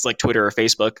on places like Twitter or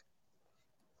Facebook.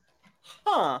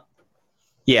 Huh.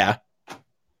 Yeah.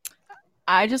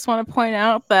 I just want to point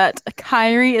out that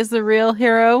Kyrie is the real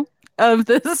hero of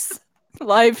this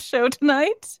live show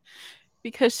tonight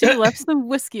because she left some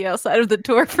whiskey outside of the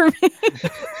door for me.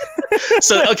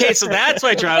 So that's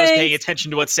why I was paying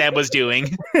attention to what Sam was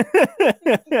doing.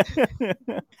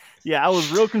 Yeah, I was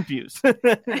real confused.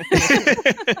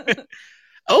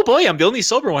 Oh boy, I'm the only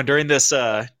sober one during this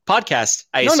podcast.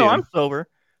 I assume. No, I'm sober.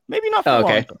 Maybe not for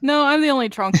long. No, I'm the only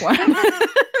drunk one.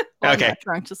 Well, Okay. I'm not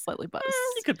drunk, just slightly buzzed.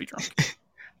 You could be drunk.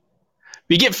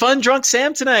 We get fun drunk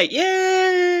Sam tonight.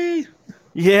 Yay!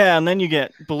 Yeah, and then you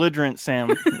get belligerent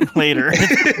Sam later.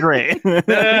 It's great.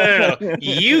 No.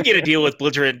 You get to deal with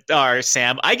belligerent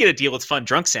Sam. I get to deal with fun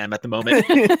drunk Sam at the moment.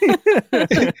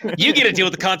 You get to deal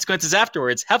with the consequences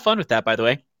afterwards. Have fun with that, by the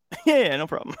way. Yeah, no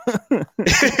problem.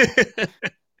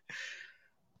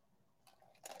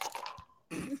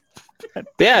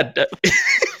 Yeah.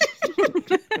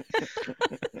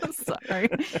 Sorry.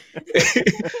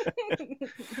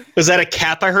 Was that a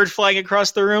cap I heard flying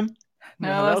across the room? No,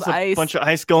 that that was was a ice. bunch of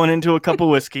ice going into a cup of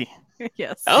whiskey.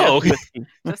 Yes. Oh.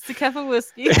 Just a cup of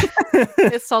whiskey.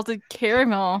 It's salted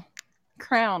caramel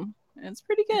crown. And it's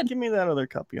pretty good. Give me that other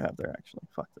cup you have there, actually.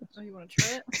 Fuck this. Oh, you want to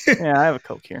try it? Yeah, I have a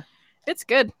Coke here. It's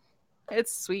good.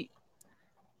 It's sweet.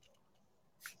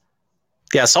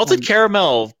 Yeah, salted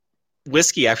caramel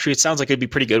whiskey. Actually, it sounds like it'd be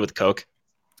pretty good with Coke.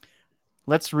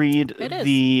 Let's read It is.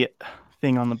 the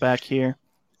thing on the back here.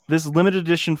 This limited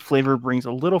edition flavor brings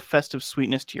a little festive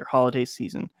sweetness to your holiday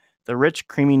season. The rich,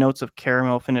 creamy notes of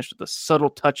caramel finished with a subtle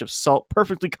touch of salt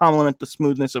perfectly complement the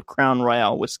smoothness of Crown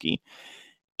Royal whiskey.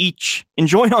 Each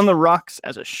enjoy on the rocks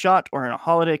as a shot or in a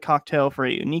holiday cocktail for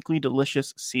a uniquely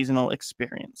delicious seasonal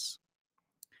experience.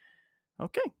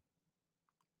 Okay.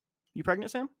 You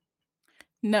pregnant, Sam?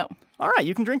 No. All right,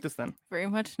 you can drink this then. Very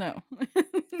much no.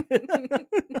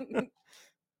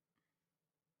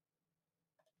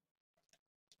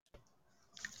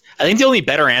 I think the only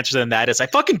better answer than that is I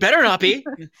fucking better not be.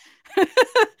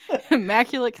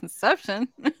 Immaculate conception.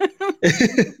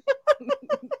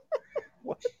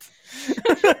 What?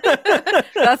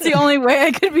 That's the only way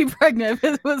I could be pregnant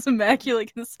if it was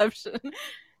immaculate conception.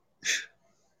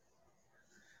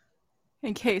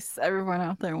 In case everyone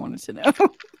out there wanted to know.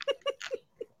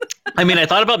 I mean, I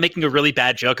thought about making a really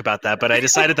bad joke about that, but I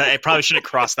decided that I probably shouldn't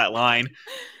cross that line.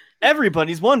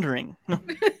 Everybody's wondering. Oh,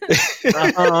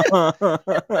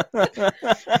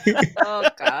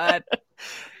 God.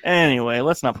 Anyway,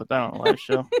 let's not put that on a live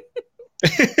show.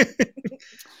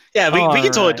 Yeah, we can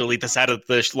totally Alright. delete this out of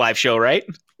the live show, right?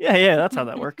 Yeah, that's how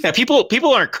that works. Yeah,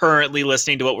 people aren't currently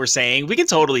listening to what we're saying. We can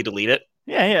totally delete it.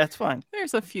 Yeah, it's fine.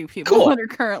 There's a few people Cool. that are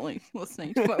currently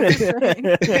listening to what we're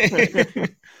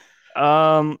saying.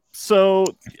 So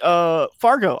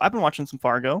Fargo. I've been watching some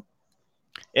Fargo.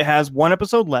 It has one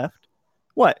episode left.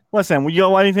 What? Sam? You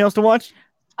got anything else to watch?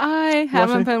 I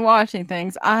haven't been watching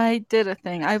things. I did a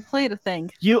thing. I played a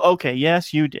thing. Okay,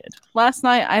 yes, you did. Last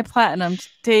night I platinumed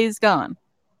Days Gone.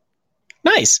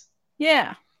 Nice.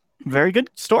 Yeah. Very good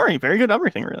story. Very good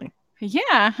everything, really.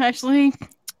 Yeah, actually,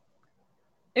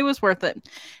 it was worth it.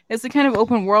 It's the kind of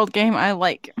open world game I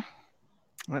like.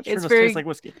 That It's sure very- tastes like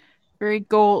whiskey. Very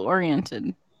goal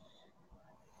oriented.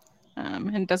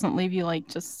 and doesn't leave you like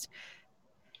just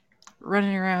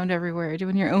running around everywhere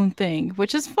doing your own thing,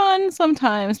 which is fun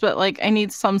sometimes, but like I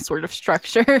need some sort of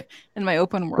structure in my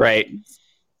open world Right. games.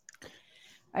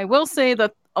 I will say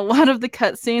that a lot of the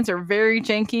cutscenes are very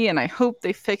janky, and I hope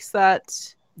they fix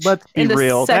that. Let's be In the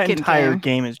real. That second entire game.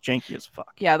 game is janky as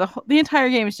fuck. Yeah, the entire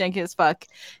game is janky as fuck.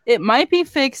 It might be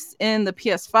fixed in the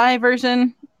PS5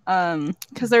 version,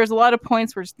 because there's a lot of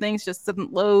points where things just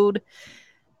didn't load,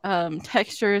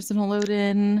 textures didn't load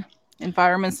in,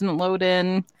 environments didn't load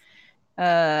in.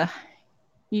 Yeah.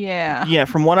 Yeah,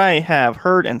 from what I have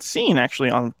heard and seen actually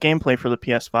on gameplay for the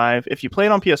PS5, if you play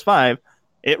it on PS5,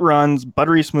 it runs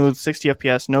buttery smooth, 60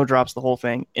 FPS, no drops, the whole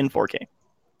thing in 4K.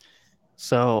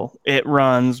 So it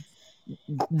runs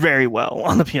very well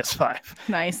on the PS5.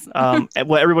 Nice.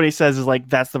 What everybody says is like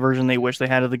that's the version they wish they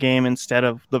had of the game instead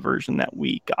of the version that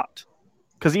we got.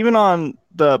 Because even on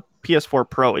the PS4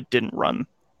 Pro, it didn't run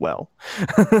well.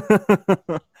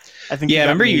 I think. Yeah, I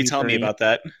remember you maybe telling me 30. about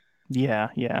that. Yeah.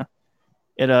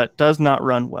 It does not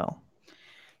run well.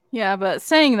 Yeah, but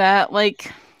saying that,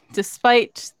 like,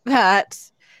 despite that,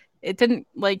 it didn't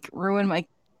like ruin my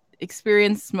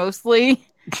experience mostly.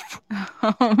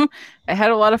 I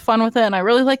had a lot of fun with it, and I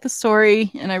really like the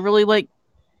story, and I really like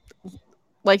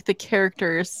the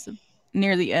characters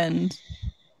near the end.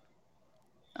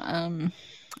 And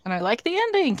I like the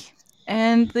ending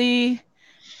and the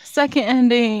second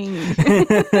ending.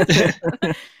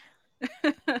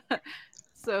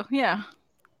 So yeah,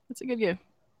 it's a good game.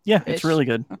 Yeah, it's really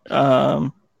good.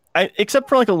 Except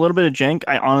for like a little bit of jank,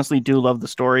 I honestly do love the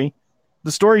story.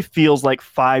 The story feels like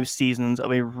 5 seasons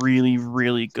of a really,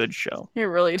 really good show. It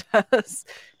really does.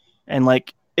 And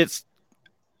like it's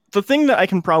the thing that I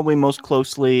can probably most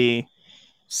closely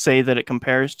say that it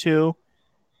compares to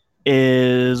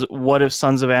is what if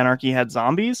Sons of Anarchy had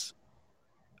zombies?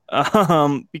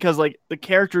 Because like the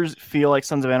characters feel like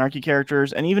Sons of Anarchy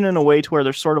characters, and even in a way to where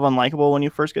they're sort of unlikable when you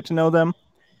first get to know them.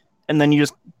 And then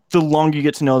the longer you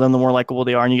get to know them, the more likable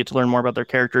they are, and you get to learn more about their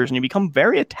characters, and you become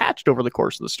very attached over the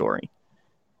course of the story.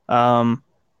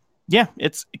 Yeah,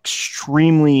 it's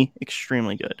extremely,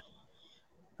 extremely good.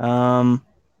 Yeah.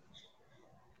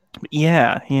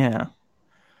 Yeah,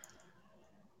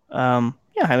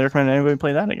 highly recommend anybody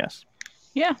play that, I guess.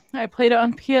 Yeah, I played it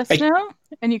on PS Now,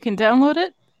 and you can download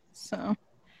it. So,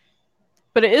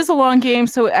 but it is a long game,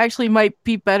 so it actually might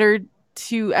be better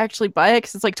to actually buy it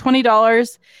because it's like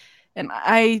 $20, and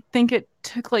I think it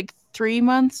took like 3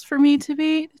 months for me to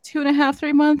beat 2.5,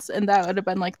 3 months, and that would have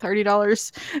been like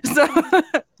 $30. So,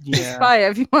 Yeah. buy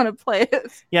it if you want to play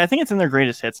it. Yeah, I think it's in their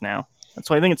greatest hits now. That's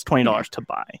why I think it's $20 to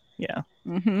buy. Yeah.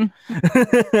 Mm-hmm.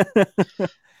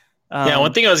 Yeah,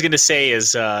 one thing I was going to say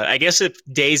is, I guess if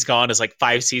Days Gone is like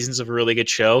 5 seasons of a really good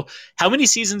show, how many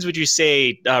seasons would you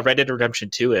say Red Dead Redemption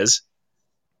 2 is?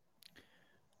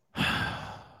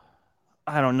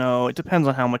 I don't know. It depends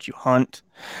on how much you hunt.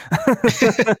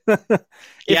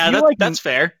 Yeah, that's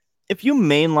fair. If you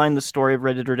mainline the story of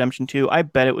Red Dead Redemption 2, I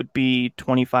bet it would be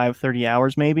 25, 30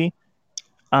 hours maybe.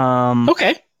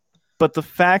 Okay. But the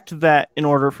fact that in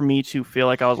order for me to feel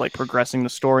like I was like progressing the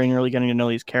story and really getting to know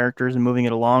these characters and moving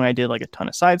it along, I did like a ton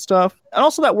of side stuff. And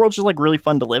also that world's just like really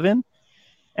fun to live in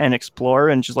and explore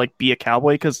and just like be a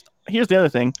cowboy. Because here's the other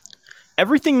thing.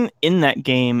 Everything in that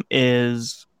game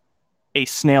is a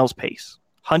snail's pace.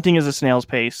 Hunting is a snail's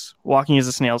pace. Walking is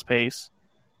a snail's pace.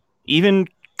 Even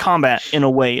combat, in a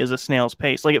way, is a snail's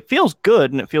pace. Like, it feels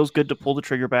good, and it feels good to pull the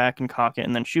trigger back and cock it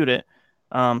and then shoot it.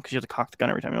 Because you have to cock the gun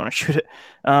every time you want to shoot it.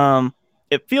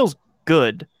 It feels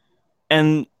good.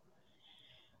 But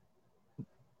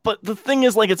the thing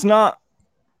is, like, it's not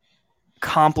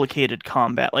complicated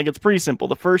combat. Like, it's pretty simple.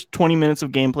 The first 20 minutes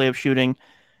of gameplay of shooting,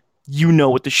 you know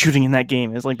what the shooting in that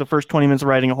game is. Like, the first 20 minutes of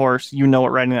riding a horse, you know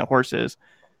what riding that horse is.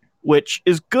 Which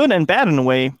is good and bad in a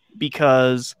way,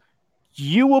 because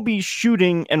you will be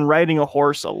shooting and riding a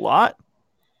horse a lot.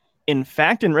 In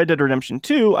fact, in Red Dead Redemption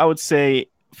 2, I would say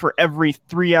for every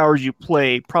 3 hours you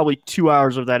play, probably 2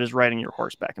 hours of that is riding your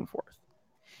horse back and forth.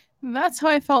 That's how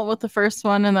I felt with the first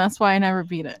one, and that's why I never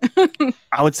beat it.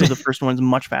 I would say the first one is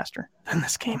much faster than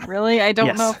this game. Really? I don't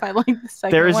Yes. know if I like the second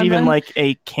one. There is even then. like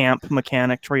a camp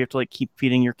mechanic where you have to like keep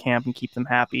feeding your camp and keep them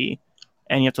happy.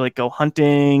 And you have to like go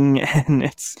hunting, and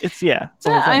it's a whole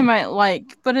That I thing. might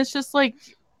like, but it's just like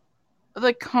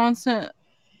the constant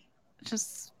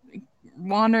just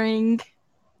wandering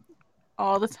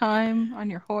all the time on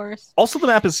your horse. Also, the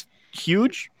map is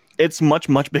huge. It's much,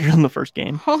 much bigger than the first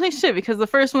game. Holy shit, because the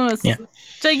first one was Yeah.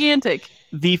 gigantic.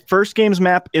 The first game's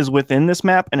map is within this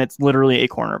map, and it's literally a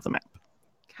corner of the map.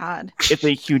 God. It's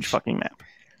a huge fucking map.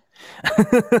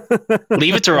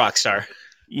 Leave it to Rockstar.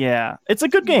 Yeah, it's a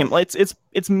good game.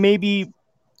 It's maybe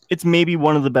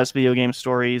one of the best video game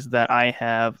stories that I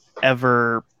have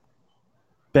ever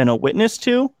been a witness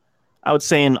to. I would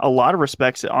say in a lot of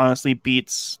respects, it honestly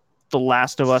beats The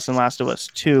Last of Us and Last of Us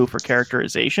 2 for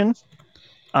characterization.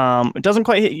 It doesn't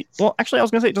quite hit you. Well, actually, I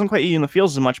was going to say it doesn't quite hit you in the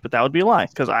feels as much, but that would be a lie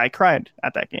because I cried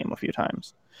at that game a few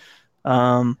times.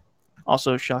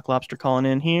 Also, Shock Lobster calling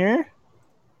in here.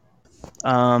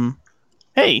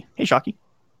 Hey, Shocky.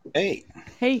 Hey.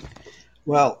 Hey,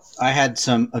 Well, I had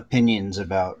some opinions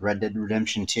about Red Dead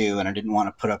Redemption 2, and I didn't want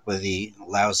to put up with the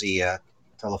lousy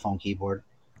telephone keyboard.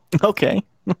 Okay.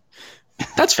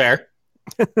 That's fair.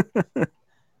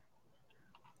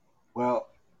 Well,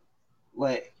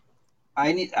 like,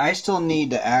 I still need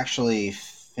to actually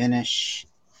finish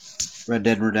Red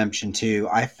Dead Redemption 2.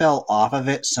 I fell off of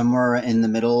it somewhere in the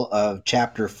middle of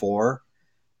Chapter 4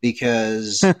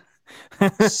 because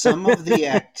some of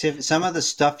the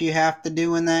stuff you have to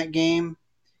do in that game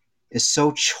is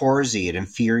so choresy. It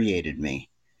infuriated me.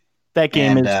 That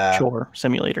game And, is chore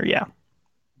simulator, yeah.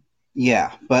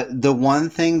 Yeah, but the one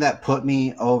thing that put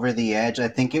me over the edge, I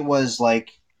think it was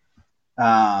like,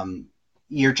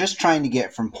 you're just trying to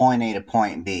get from point A to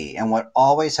point B. And what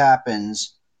always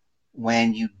happens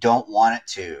when you don't want it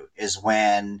to is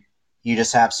when you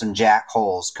just have some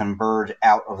jackholes converge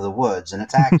out of the woods and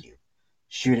attack you,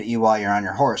 shoot at you while you're on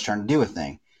your horse trying to do a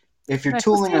thing. If you're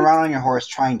tooling around on your horse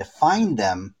trying to find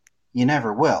them, you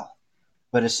never will.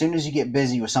 But as soon as you get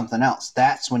busy with something else,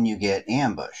 that's when you get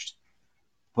ambushed.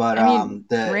 But I mean,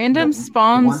 random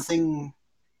spawns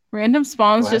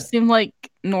just seem like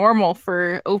normal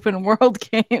for open world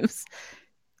games.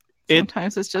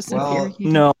 Sometimes it's just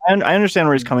infuriating. No, I understand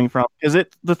where he's coming from. Because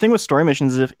the thing with story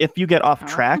missions is if you get off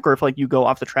track or if like you go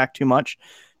off the track too much,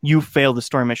 you fail the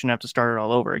story mission and have to start it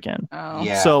all over again. Oh.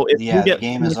 Yeah, so if you get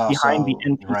also, behind the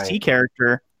NPC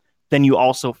character, then you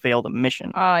also fail the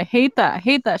mission. Oh, I hate that. I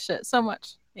hate that shit so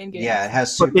much. Yeah, it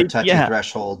has super touchy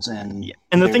thresholds, and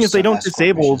the thing is they don't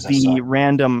disable the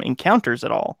random encounters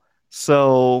at all.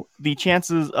 So the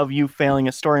chances of you failing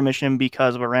a story mission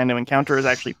because of a random encounter is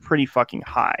actually pretty fucking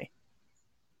high.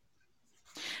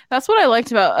 That's what I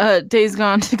liked about Days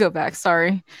Gone, to go back,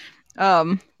 sorry.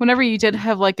 Whenever you did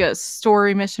have like a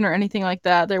story mission or anything like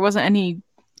that, there wasn't any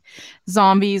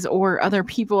zombies or other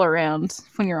people around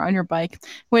when you're on your bike,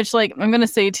 which like I'm gonna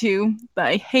say too that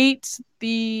I hate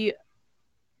the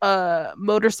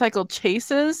motorcycle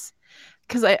chases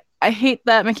because I hate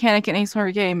that mechanic in Ace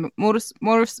Hardware game.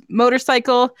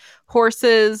 Motorcycle,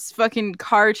 horses, fucking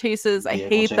car chases. I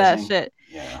hate that shit.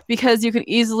 Yeah. Because you can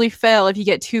easily fail if you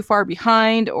get too far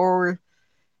behind or,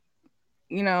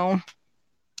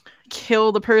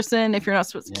 kill the person if you're not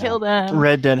supposed to kill them.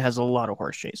 Red Dead has a lot of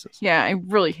horse chases. Yeah, I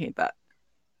really hate that.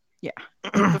 Yeah.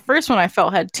 The first one I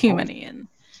felt had too many in.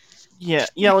 Yeah,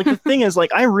 like the thing is,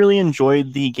 like, I really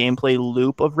enjoyed the gameplay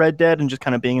loop of Red Dead and just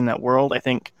kind of being in that world. I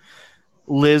think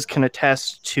Liz can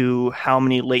attest to how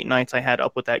many late nights I had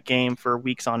up with that game for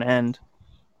weeks on end.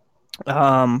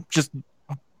 Just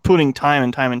putting time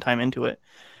into it.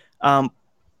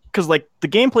 Because, like, the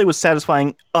gameplay was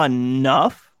satisfying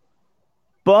enough,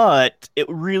 but it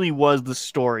really was the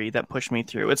story that pushed me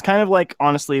through. It's kind of like,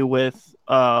 honestly, with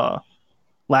Last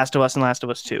of Us and Last of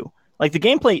Us 2. Like, the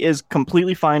gameplay is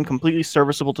completely fine, completely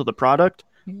serviceable to the product,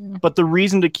 but the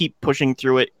reason to keep pushing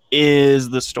through it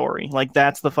is the story. Like,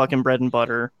 that's the fucking bread and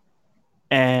butter.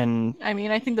 And I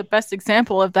mean, I think the best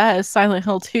example of that is Silent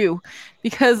Hill 2,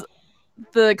 because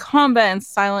the combat in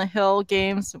Silent Hill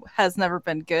games has never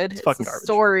been good. It's fucking garbage.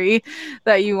 Story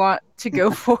that you want to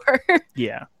go for.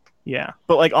 Yeah.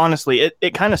 But, like, honestly,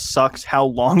 it kind of sucks how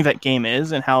long that game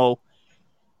is and how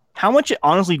much it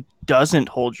honestly doesn't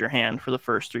hold your hand for the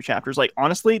first 3 chapters. Like,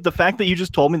 honestly, the fact that you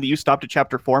just told me that you stopped at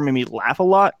chapter 4 made me laugh a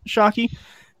lot, Shocky,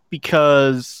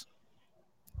 because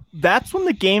that's when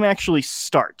the game actually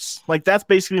starts. Like, that's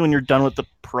basically when you're done with the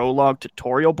prologue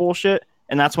tutorial bullshit,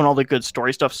 and that's when all the good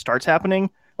story stuff starts happening.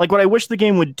 Like, what I wish the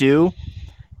game would do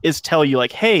is tell you,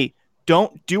 like, hey,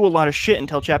 don't do a lot of shit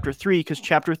until chapter 3, because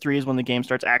chapter 3 is when the game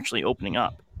starts actually opening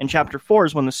up, and chapter 4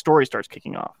 is when the story starts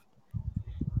kicking off.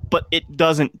 But it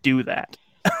doesn't do that.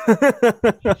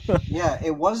 Yeah,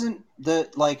 it wasn't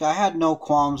I had no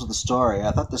qualms with the story. I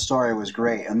thought the story was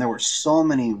great, and there were so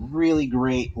many really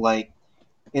great, like,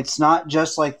 it's not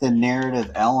just like the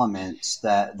narrative elements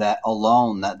that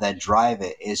alone that drive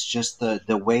it. It's just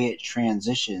the way it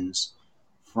transitions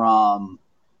from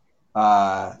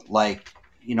like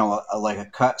a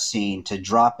cutscene to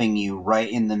dropping you right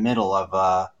in the middle of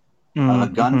a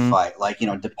gunfight, like,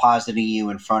 depositing you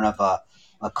in front of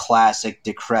a classic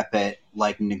decrepit,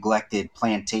 like, neglected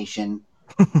plantation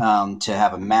to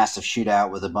have a massive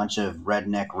shootout with a bunch of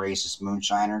redneck racist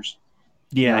moonshiners.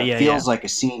 Yeah, It feels like a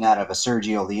scene out of a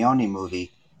Sergio Leone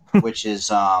movie, which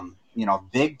is,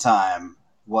 big time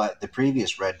what the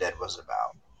previous Red Dead was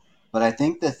about. But I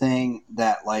think the thing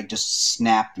that like just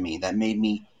snapped me, that made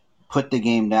me put the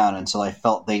game down until I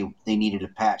felt they needed to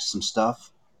patch some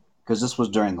stuff, because this was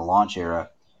during the launch era,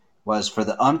 was for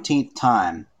the umpteenth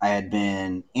time I had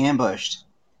been ambushed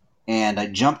and I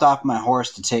jumped off my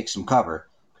horse to take some cover.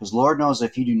 Because Lord knows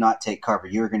if you do not take cover,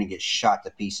 you're going to get shot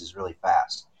to pieces really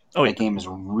fast. Oh, That game is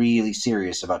really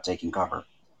serious about taking cover.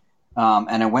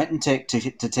 And I went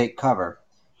to take cover,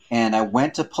 and I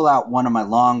went to pull out one of my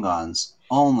long guns.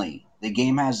 Only the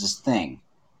game has this thing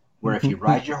where if you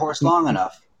ride your horse long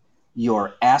enough,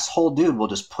 your asshole dude will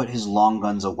just put his long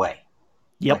guns away.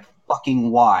 Yep. Like,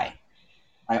 fucking why?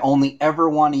 I only ever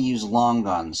want to use long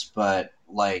guns, but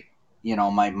like,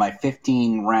 my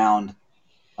 15 round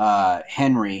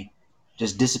Henry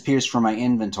just disappears from my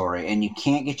inventory, and you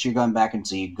can't get your gun back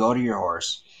until you go to your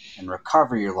horse and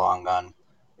recover your long gun.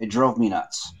 It drove me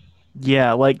nuts.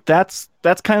 Yeah, like that's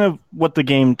kind of what the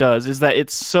game does, is that it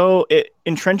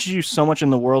entrenches you so much in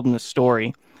the world and the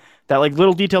story that like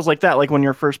little details like that, like when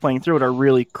you're first playing through it, are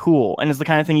really cool. And it's the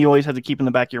kind of thing you always have to keep in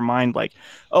the back of your mind, like,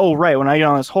 oh right, when I get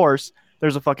on this horse,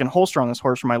 there's a fucking holster on this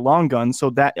horse for my long gun, so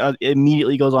that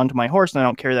immediately goes onto my horse, and I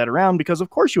don't carry that around, because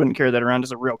of course you wouldn't carry that around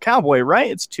as a real cowboy,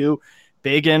 right? It's too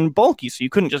big and bulky, so you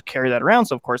couldn't just carry that around,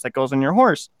 so of course that goes on your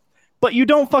horse. But you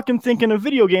don't fucking think in a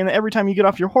video game that every time you get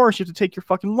off your horse, you have to take your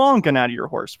fucking long gun out of your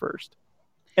horse first.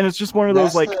 And it's just one of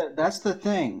those, that's the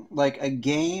thing. Like, a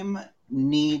game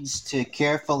needs to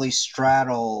carefully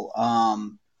straddle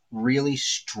really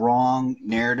strong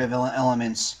narrative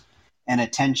elements and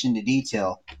attention to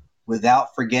detail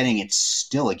without forgetting it's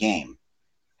still a game.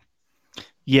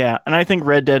 Yeah, and I think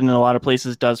Red Dead in a lot of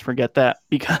places does forget that,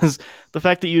 because the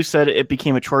fact that you said it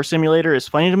became a chore simulator is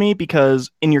funny to me, because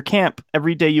in your camp,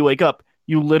 every day you wake up,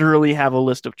 you literally have a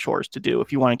list of chores to do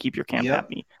if you want to keep your camp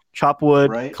happy. Chop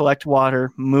wood, collect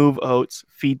water, move oats,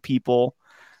 feed people.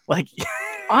 Like,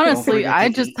 honestly, I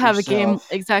just have a game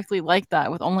exactly like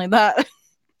that with only that.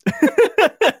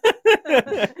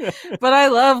 But I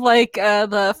love like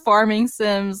the farming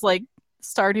sims like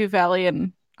Stardew Valley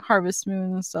and Harvest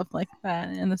Moon and stuff like that,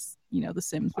 and this, the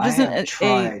Sims, which isn't a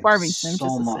farming sim, so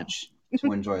just a much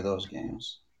to enjoy those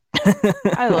games.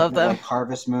 I love them, like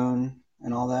Harvest Moon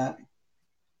and all that.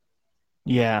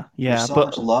 Yeah. There's so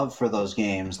much love for those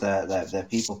games that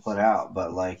people put out,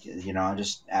 but like,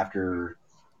 just after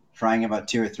trying about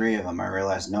 2 or 3 of them, I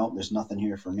realized, nope, there's nothing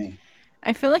here for me.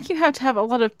 I feel like you have to have a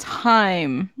lot of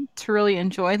time to really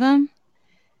enjoy them,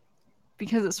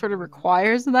 because it sort of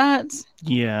requires that.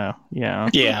 Yeah.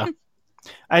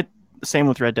 Same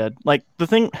with Red Dead. Like, the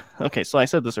thing... Okay, so I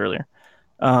said this earlier.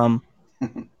 You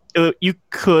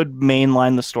could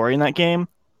mainline the story in that game,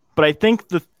 but I think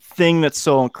the thing that's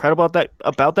so incredible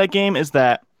about that game is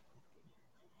that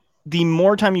the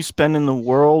more time you spend in the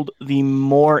world, the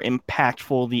more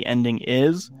impactful the ending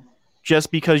is,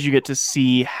 just because you get to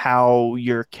see how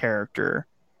your character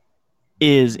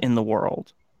is in the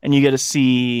world. And you get to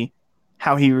see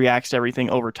how he reacts to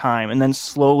everything over time, and then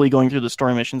slowly going through the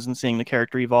story missions and seeing the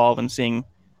character evolve and seeing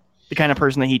the kind of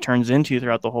person that he turns into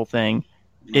throughout the whole thing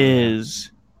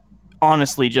is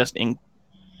honestly just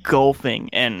engulfing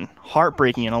and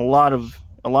heartbreaking in a lot of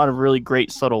really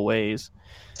great subtle ways.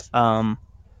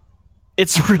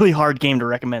 It's a really hard game to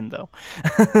recommend, though.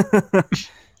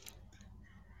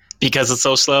 Because it's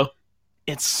so slow?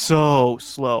 It's so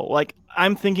slow. Like,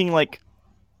 I'm thinking, like...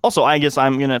 Also, I guess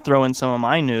I'm going to throw in some of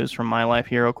my news from my life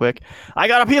here real quick. I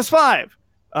got a PS5!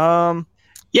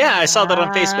 Yeah, I saw that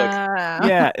on Facebook.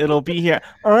 Yeah, it'll be here.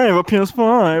 I have a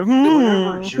PS5.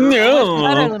 No.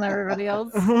 Better than everybody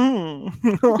else.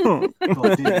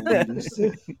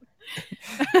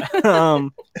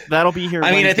 That'll be here.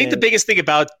 I mean, I think the biggest thing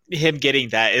about him getting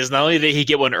that is not only did he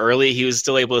get one early, he was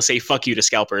still able to say fuck you to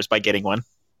scalpers by getting one.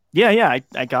 Yeah,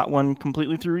 I got one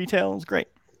completely through retail. It was great.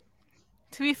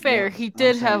 To be fair, he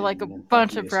did have like a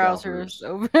bunch of browsers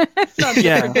open on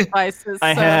different devices.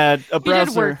 I had a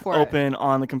browser open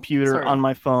on the computer, on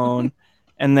my phone,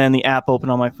 and then the app open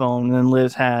on my phone, and then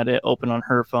Liz had it open on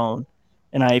her phone,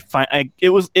 and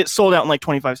it sold out in like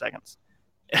 25 seconds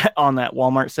on that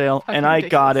Walmart sale, and I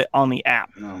got it on the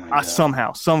app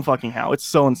somehow, some fucking how. It's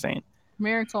so insane.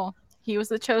 Miracle. He was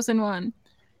the chosen one.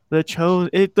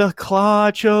 The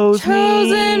claw chose me.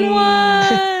 Chosen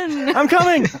one. I'm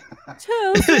coming.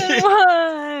 Chosen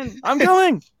one. I'm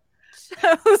coming.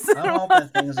 Chosen I'm hoping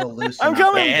things will loosen I'm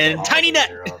coming. And Tiny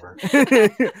Net.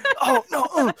 Oh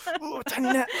no!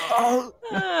 Tiny net! Oh.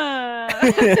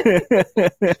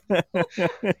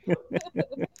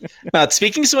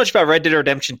 Speaking so much about Red Dead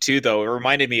Redemption 2, though, it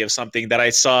reminded me of something that I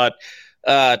saw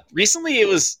recently. It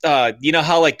was you know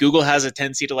how like Google has a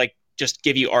tendency to like just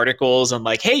give you articles and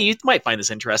like, hey, you might find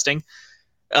this interesting.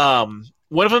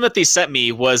 One of them that they sent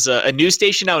me was a news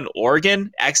station out in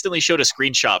Oregon accidentally showed a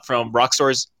screenshot from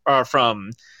Rockstar's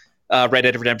from Red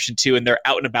Dead Redemption 2 in their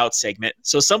out and about segment.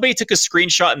 So somebody took a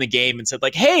screenshot in the game and said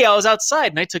like, "Hey, I was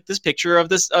outside and I took this picture of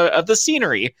this of the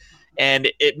scenery," and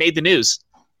it made the news.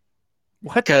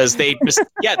 What? Because they just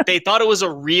they thought it was a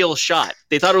real shot.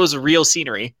 They thought it was a real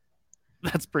scenery.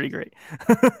 That's pretty great.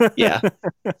 Yeah.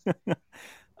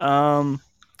 Well,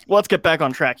 let's get back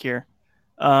on track here.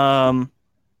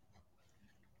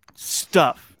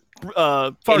 Stuff.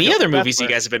 Fargo, Any other movies that's you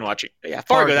guys have been watching? Yeah,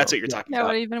 Fargo. That's what you're talking Yeah, about.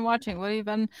 what have you been watching? What have you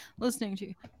been listening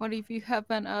to? What have you have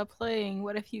been playing?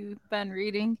 What have you been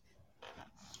reading?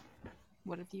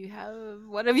 What have you have?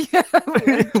 What have you have?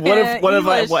 what have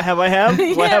I have? What have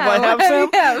I have,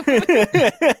 Sam? Have.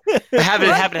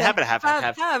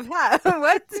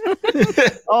 What?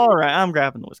 All right, I'm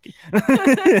grabbing the whiskey.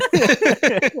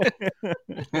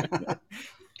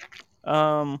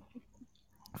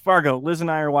 Fargo. Liz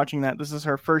and I are watching that. This is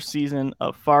her first season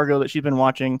of Fargo that she's been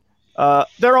watching.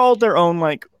 They're all their own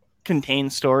like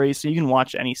contained stories, so you can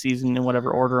watch any season in whatever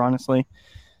order, honestly.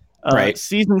 Right.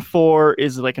 Season 4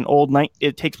 is like an old night.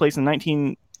 It takes place in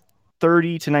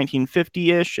 1930 to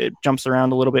 1950-ish. It jumps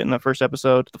around a little bit in the first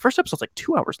episode. The first episode's like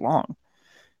 2 hours long.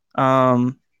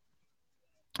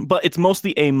 But it's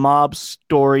mostly a mob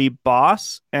story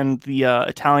boss and the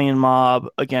Italian mob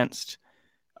against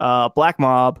black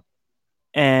mob,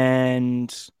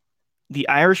 and the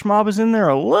Irish mob is in there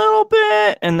a little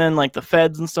bit, and then like the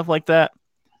feds and stuff like that.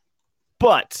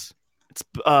 But it's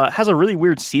has a really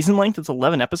weird season length. It's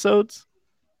 11 episodes.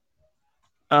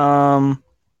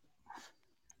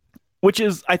 Which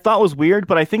is I thought was weird,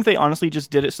 but I think they honestly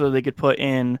just did it so that they could put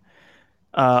in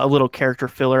a little character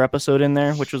filler episode in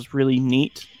there, which was really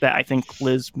neat, that I think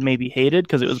Liz maybe hated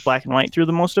because it was black and white through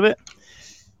the most of it.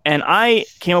 And I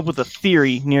came up with a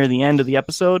theory near the end of the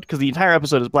episode, because the entire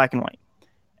episode is black and white.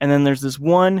 And then there's this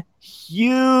one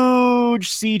huge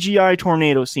CGI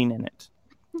tornado scene in it.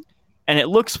 And it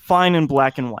looks fine in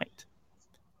black and white.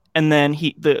 And then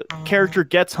the character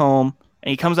gets home and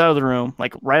he comes out of the room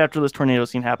like right after this tornado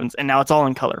scene happens, and now it's all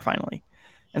in color finally.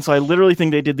 And so I literally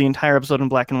think they did the entire episode in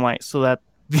black and white so that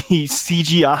the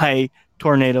CGI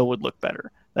tornado would look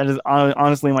better. That is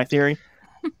honestly my theory.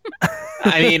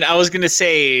 I mean, I was going to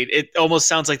say it almost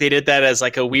sounds like they did that as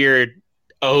like a weird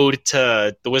ode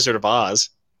to The Wizard of Oz.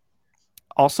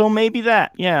 Also, maybe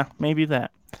that. Yeah, maybe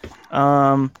that.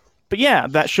 But yeah,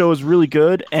 that show is really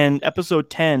good, and episode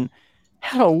 10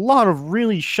 had a lot of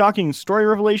really shocking story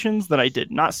revelations that I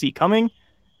did not see coming,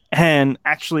 and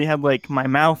actually had like my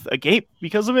mouth agape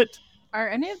because of it. Are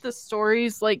any of the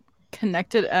stories like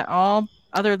connected at all,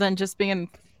 other than just being in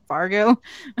Fargo?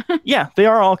 Yeah, they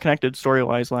are all connected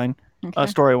story-wise, Okay.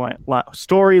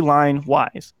 storyline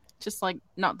wise. Just like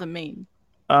not the main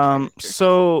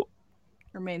So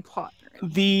or main plot.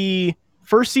 the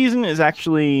first season is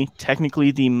actually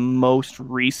technically the most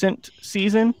recent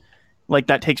season. Like,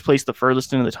 that takes place the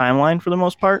furthest into the timeline for the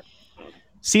most part.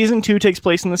 Season 2 takes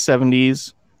place in the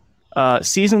 70s.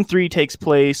 Season 3 takes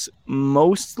place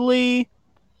mostly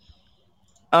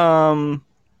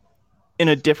in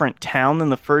a different town than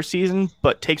the first season,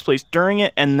 but takes place during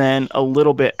it and then a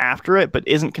little bit after it, but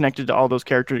isn't connected to all those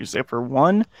characters except for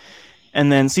one. And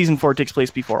then season 4 takes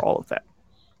place before all of that.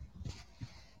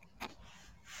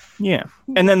 Yeah.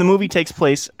 And then the movie takes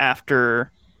place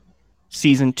after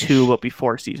season 2, but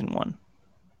before season 1.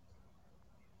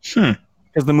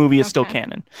 Because the movie is still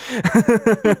canon.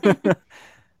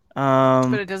 But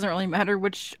it doesn't really matter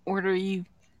which order you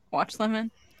watch them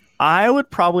in. I would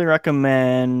probably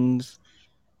recommend,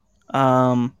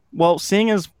 well,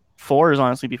 seeing as 4 is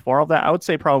honestly before all that, I would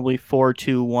say probably 4,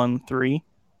 2, 1, 3.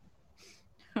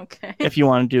 Okay. If you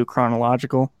want to do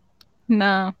chronological.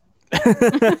 No.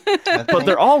 But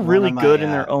they're all really good in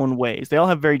their own ways. They all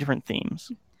have very different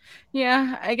themes.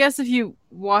 Yeah, I guess if you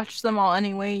watch them all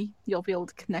anyway, you'll be able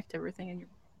to connect everything in your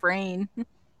brain.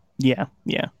 Yeah.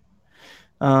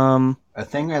 A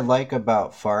thing I like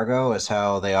about Fargo is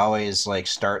how they always like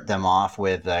start them off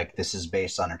with like, this is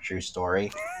based on a true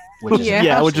story, which is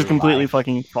Yeah. which is completely lie.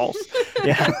 fucking false.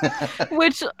 Yeah.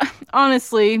 Which,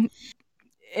 honestly,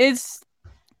 is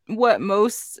what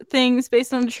most things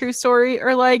based on a true story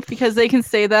are like, because they can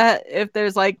say that if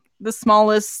there's like the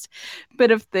smallest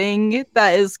bit of thing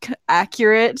that is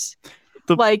accurate.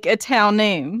 like a town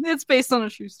name. It's based on a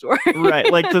true story.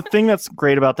 Right. Like the thing that's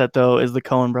great about that though is the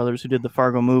Coen brothers who did the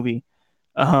Fargo movie.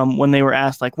 When they were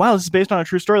asked like, "Wow, this is based on a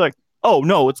true story," like, "Oh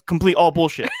no, it's complete all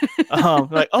bullshit."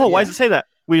 Like, "Oh, why does it say that?"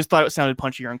 We just thought it sounded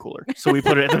punchier and cooler, so we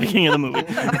put it at the beginning of the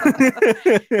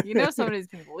movie. You know, somebody's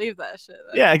gonna believe that shit.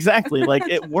 Though. Yeah, exactly. Like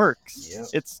it works. Yep.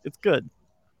 It's good.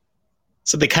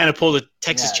 So they kind of pulled a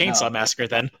Texas Yeah, Chainsaw no. Massacre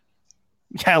then.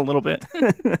 Yeah, a little bit.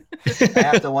 I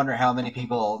have to wonder how many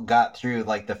people got through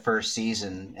like the first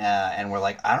season and were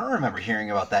like, I don't remember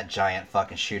hearing about that giant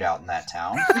fucking shootout in that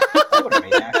town. That would have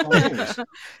made national news.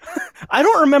 I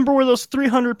don't remember where those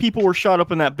 300 people were shot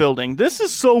up in that building. This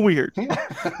is so weird. You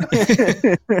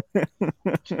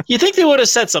think they would have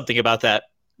said something about that?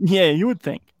 Yeah, you would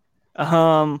think.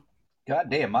 God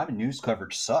damn, my news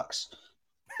coverage sucks.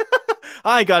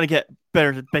 I gotta get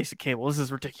better at basic cable. This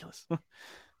is ridiculous.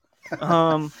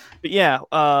 But yeah,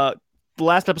 the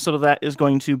last episode of that is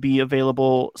going to be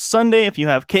available Sunday if you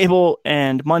have cable,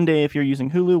 and Monday if you're using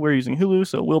Hulu. We're using Hulu,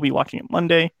 so we'll be watching it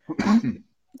Monday.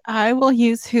 I will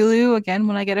use Hulu again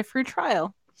when I get a free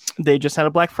trial. They just had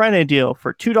a Black Friday deal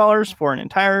for $2 for an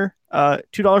entire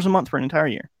 $2 a month for an entire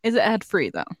year. Is it ad free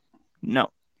though? No.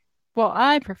 Well,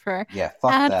 I prefer Yeah,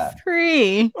 fuck ad that.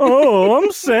 free. Oh, I'm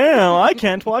Sam. I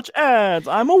can't watch ads.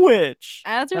 I'm a witch.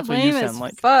 Ads are That's what you lame as sound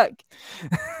like. fuck.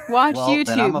 Watch Well,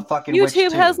 then I'm a YouTube. fucking witch YouTube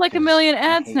too, has like a 'cause million I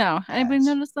ads hate now. Anybody ads.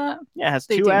 notice that? Yeah, it has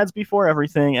They 2 do. ads before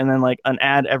everything, and then like an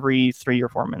ad every 3 or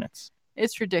 4 minutes.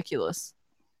 It's ridiculous.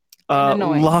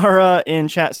 Annoying. Laura in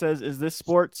chat says, "Is this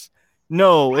sports?"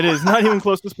 No, it is not even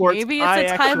close to sports. Maybe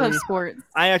it's a type of sports.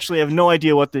 I actually have no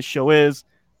idea what this show is.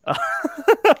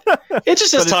 It's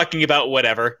just But us talking about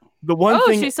whatever. The one Oh,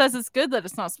 thing, she says it's good that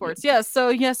it's not sports. Yes, so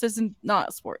yes, it's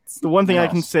not sports. the one thing I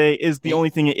can Yes. say is the only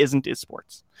thing it isn't is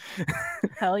sports.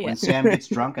 Hell yeah. When Sam gets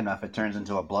drunk enough, it turns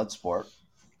into a blood sport.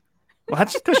 Well,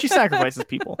 that's just because she sacrifices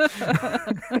people. I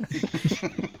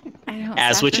don't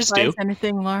As witches do. sacrifice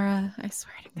anything, Laura. I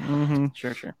swear to God. Mm-hmm.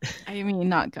 Sure. I mean,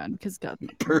 not God, because God.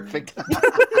 Perfect.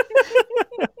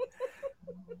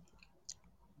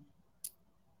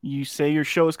 You say your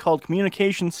show is called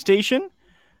Communication Station.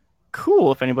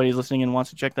 Cool. If anybody's listening and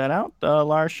wants to check that out,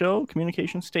 Lara's show,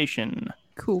 Communication Station.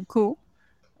 Cool.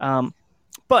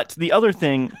 But the other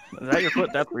thing, is that your foot?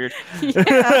 That's weird. Yeah,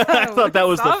 I thought that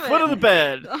was the stop foot it. of the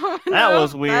bed. Oh, That no,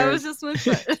 was weird. That was just my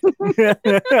foot.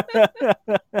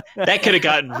 That could have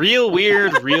gotten real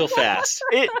weird real fast.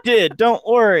 It did. Don't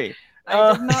worry.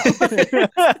 I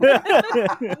did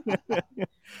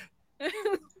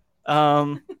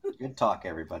not. Good talk,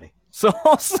 everybody. So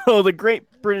also the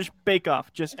Great British Bake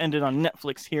Off just ended on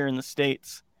Netflix here in the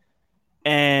States.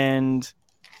 And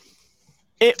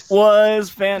it was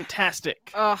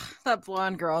fantastic. Oh, that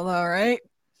blonde girl, though, right?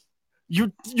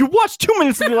 You watched 2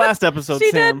 minutes of the last episode,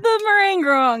 She Sam. did the meringue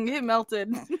wrong. It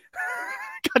melted.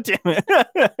 God damn it.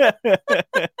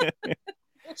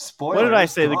 Spoiler. What did I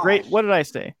say? What did I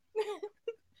say?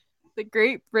 The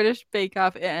Great British Bake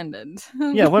Off, it ended.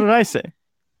 Yeah, what did I say?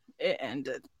 It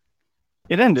ended.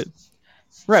 It ended.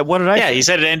 Right, what did I Yeah, say? you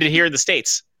said it ended here in the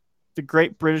States. The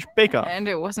Great British Bake Off. And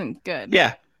it wasn't good.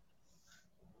 Yeah.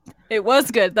 It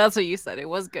was good. That's what you said. It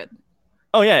was good.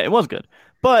 Oh yeah, it was good.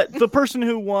 But the person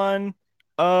who won,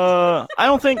 I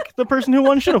don't think the person who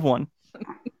won should have won.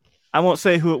 I won't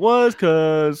say who it was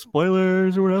because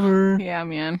spoilers or whatever Yeah,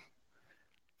 man.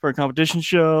 for a competition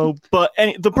show. But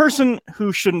the person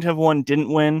who shouldn't have won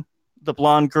didn't win. The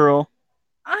blonde girl.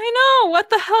 I know. What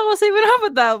the hell was even up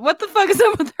with that? What the fuck is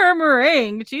up with her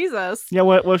meringue? Jesus. Yeah,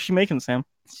 what was she making, Sam?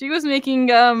 She was making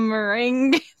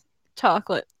meringue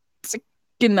chocolate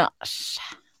ganache.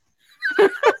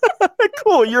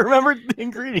 Cool, you remembered the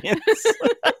ingredients.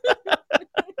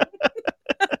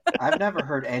 I've never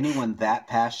heard anyone that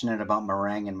passionate about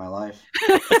meringue in my life.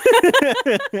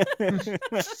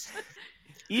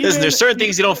 Listen, there's certain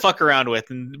things you don't fuck around with,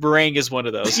 and meringue is one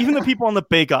of those. Even the people on the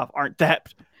Bake Off aren't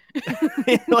that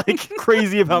like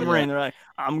crazy about Yeah. meringue. They're like,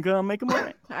 I'm gonna make a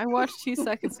meringue. I watched 2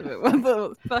 seconds of it. What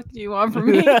the fuck do you want from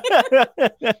me?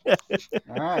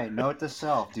 All right, note to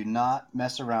self: do not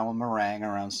mess around with meringue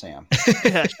around Sam.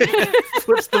 Yeah,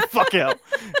 flips the fuck out.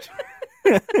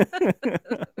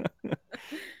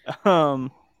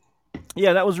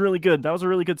 Yeah, that was really good. That was a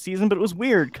really good season, but it was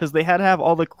weird because they had to have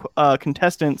all the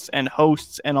contestants and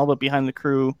hosts and all the behind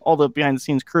the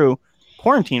scenes crew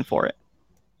quarantine for it.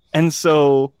 And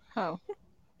so, Oh.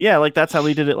 yeah, like that's how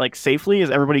they did it, like safely, is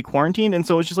everybody quarantined, and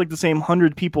so it's just like the same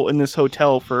 100 people in this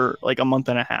hotel for like a month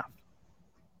and a half,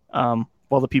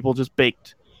 while the people just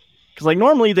baked. Because like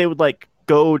normally they would like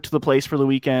go to the place for the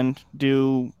weekend,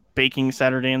 do baking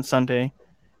Saturday and Sunday,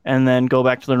 and then go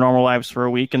back to their normal lives for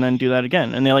a week and then do that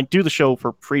again. And they like do the show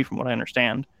for free from what I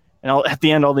understand. And at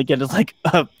the end, all they get is like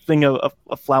a thing of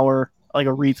a flower, like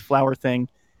a wreath flower thing,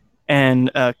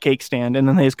 and a cake stand, and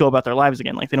then they just go about their lives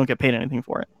again. Like they don't get paid anything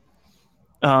for it.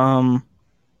 But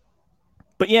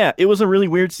yeah, it was a really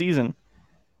weird season,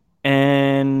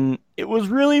 and it was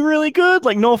really, really good.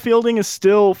 Like Noel Fielding is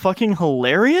still fucking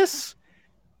hilarious.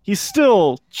 He's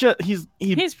still he's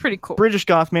pretty cool. British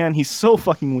goth man. He's so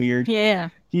fucking weird. Yeah.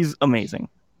 He's amazing.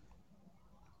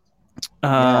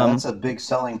 Yeah, that's a big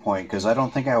selling point because I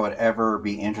don't think I would ever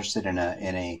be interested in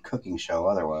a cooking show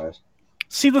otherwise.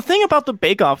 See, the thing about the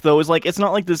Bake Off though is like it's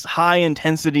not like this high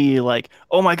intensity like,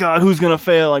 oh my god, who's gonna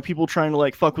fail? Like people trying to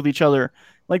like fuck with each other.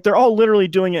 Like they're all literally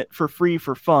doing it for free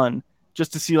for fun,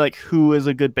 just to see like who is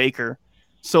a good baker.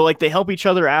 So like they help each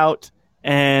other out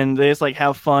and they just like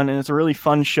have fun, and it's a really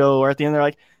fun show. Or at the end they're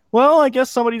like, well, I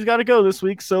guess somebody's got to go this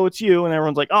week, so it's you, and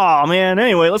everyone's like, oh man,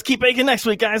 anyway, let's keep baking next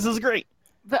week, guys. This is great.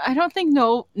 But I don't think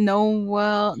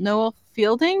Noel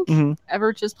Fielding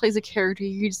ever just plays a character.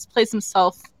 He just plays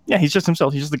himself. Yeah, he's just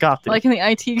himself. He's just the goth dude. Like in the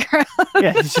IT crowd.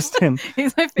 Yeah, he's just him.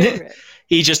 He's my favorite.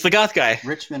 He's just the goth guy.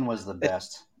 Richmond was the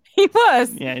best. He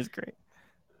was. Yeah, he's great.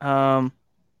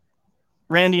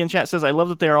 Randy in chat says, I love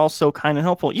that they are all so kind and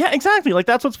helpful. Yeah, exactly. Like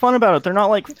that's what's fun about it. They're not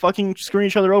like fucking screwing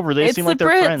each other over. They seem like they're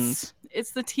Brits. friends.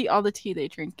 It's the tea, all the tea they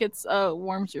drink. It's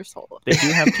warms your soul. They do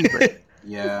have tea break.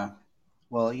 Yeah.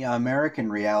 Well, yeah, American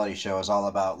reality show is all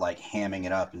about like hamming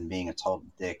it up and being a total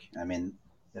dick. I mean,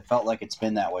 it felt like it's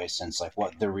been that way since like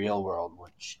The Real World,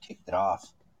 which kicked it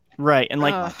off. Right, and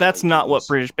like that's not what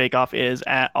British Bake Off is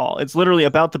at all. It's literally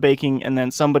about the baking, and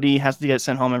then somebody has to get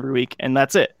sent home every week, and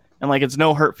that's it. And like it's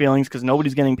no hurt feelings because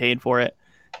nobody's getting paid for it.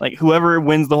 Like whoever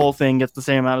wins the whole thing gets the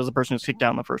same amount as the person who's kicked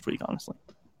out in the first week, honestly.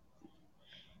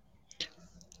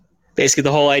 Basically,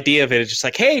 the whole idea of it is just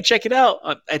like, hey, check it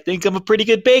out. I think I'm a pretty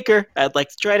good baker. I'd like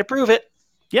to try to prove it.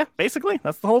 Yeah, basically,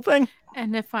 that's the whole thing.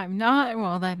 And if I'm not,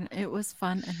 well, then it was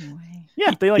fun anyway.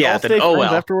 Yeah, they like all stay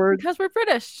friends afterwards. Because we're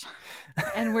British.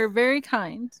 And we're very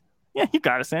kind. Yeah, you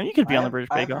got it, Sam. You could be on the British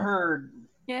Bake Off. I've heard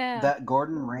Yeah. that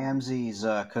Gordon Ramsay's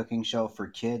cooking show for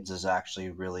kids is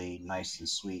actually really nice and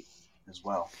sweet as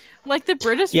well. Like the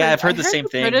British I've heard the same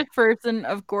thing. The British version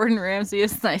of Gordon Ramsay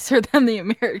is nicer than the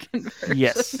American version.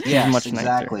 Yes, yes, much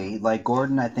exactly. nicer. Like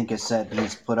Gordon, I think has said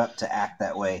he's put up to act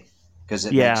that way because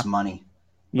it makes money.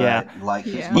 Yeah, but, like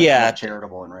he's much more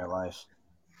charitable in real life.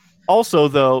 Also,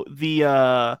 though, the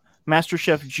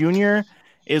MasterChef Junior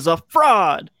is a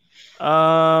fraud.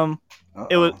 All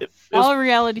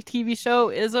reality TV show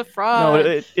is a fraud.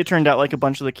 No, it turned out like a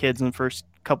bunch of the kids in the first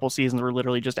couple seasons were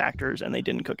literally just actors, and they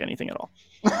didn't cook anything at all.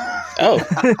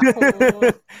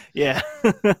 Oh, yeah.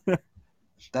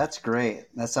 That's great.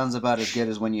 That sounds about as good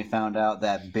as when you found out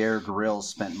that Bear Grylls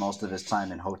spent most of his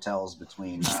time in hotels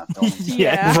between filming.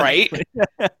 Yeah, right.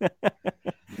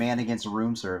 Man against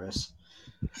room service.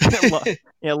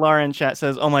 Yeah, Laura in chat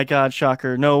says, "Oh my God,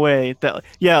 shocker! No way!" That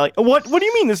like what? What do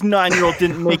you mean this 9-year-old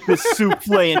didn't make this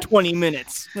souffle in 20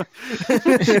 minutes?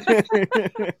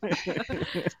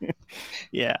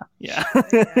 Yeah.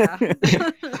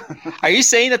 Are you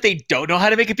saying that they don't know how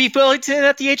to make a beef Wellington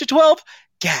at the age of 12?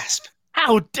 Gasp!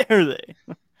 How dare they?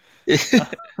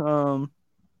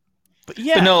 But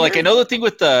yeah, but no, like I know the thing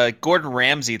with Gordon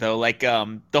Ramsay though, like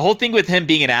the whole thing with him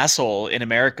being an asshole in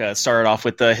America started off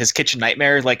with his Kitchen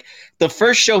Nightmare, like the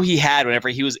first show he had whenever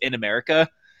he was in America,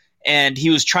 and he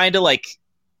was trying to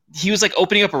he was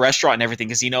opening up a restaurant and everything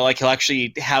because he'll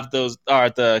actually have those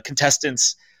the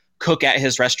contestants cook at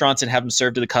his restaurants and have them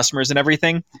served to the customers and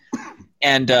everything,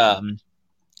 and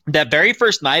that very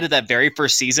first night of that very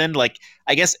first season,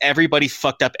 I guess everybody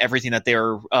fucked up everything that they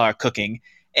were cooking.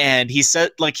 And he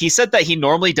said that he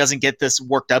normally doesn't get this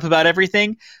worked up about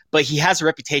everything, but he has a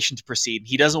reputation to proceed.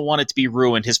 He doesn't want it to be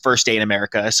ruined his first day in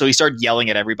America. So he started yelling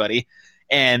at everybody.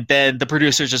 And then the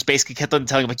producers just basically kept on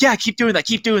telling him, yeah, keep doing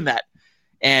that.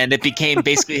 And it became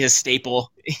basically his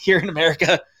staple here in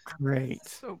America. Great.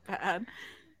 So bad.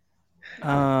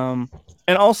 And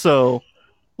also,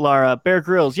 Lara, Bear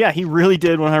Grylls, yeah, he really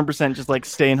did 100% just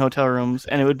stay in hotel rooms,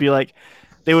 and it would be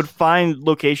they would find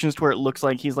locations to where it looks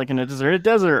like he's in a deserted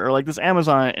desert or this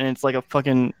Amazon, and it's a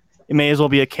fucking, it may as well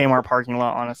be a Kmart parking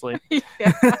lot, honestly. Yeah.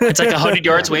 It's 100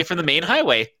 yards away from the main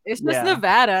highway. It's just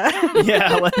Nevada.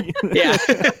 Yeah. Yeah.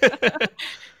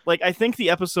 I think the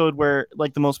episode where,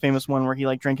 the most famous one where he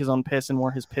drank his own piss and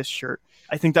wore his piss shirt,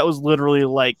 I think that was literally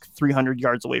 300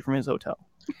 yards away from his hotel.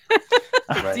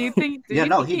 Right. Do you think? He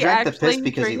drank the piss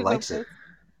because he likes it.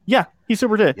 Yeah, he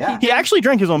super did. Yeah. He actually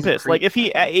drank his own piss. If he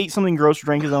ate something gross or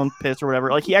drank his own piss or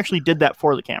whatever, he actually did that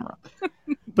for the camera.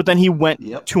 But then he went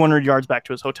Yep. 200 yards back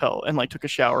to his hotel and like took a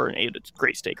shower and ate a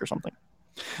great steak or something.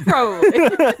 Probably.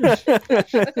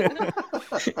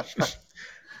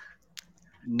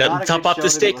 Not a top good off show the to be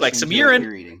steak like listening some to urine. if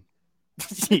you're eating.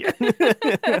 Yeah.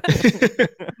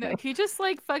 No, he just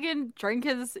like fucking drank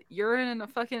his urine in a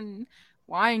fucking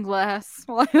wine glass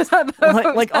while he was at the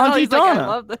Like hotel. Auntie He's like, I Donna.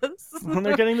 love this. When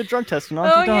they're getting the drug test and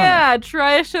Auntie Oh Donna. yeah,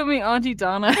 try to show me Auntie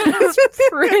Donna. It's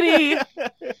pretty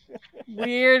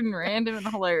weird and random and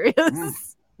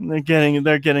hilarious. They're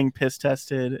getting piss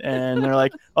tested and they're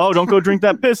like, oh, don't go drink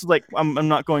that piss. Like, I'm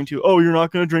not going to. Oh, you're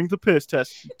not going to drink the piss.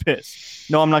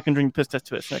 No, I'm not going to drink the piss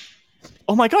test. Like,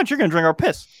 oh my God, you're going to drink our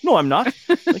piss. No, I'm not.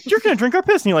 Like, you're going to drink our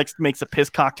piss. And he like makes a piss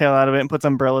cocktail out of it and puts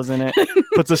umbrellas in it,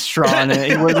 puts a straw in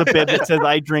it. He wears a bib that says,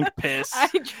 I drink piss. I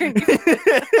drink.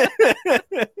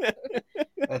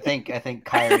 I think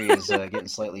Kyrie is getting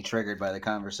slightly triggered by the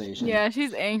conversation. Yeah,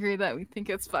 she's angry that we think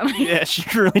it's funny. Yeah, she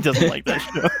really doesn't like that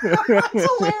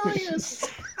That's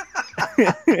hilarious.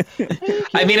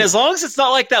 I mean, as long as it's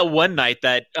not like that one night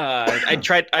that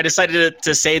I decided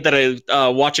to say that I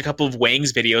watch a couple of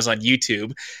Wang's videos on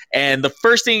YouTube, and the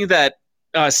first thing that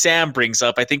Sam brings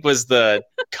up, I think, was the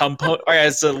or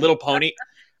as a little pony,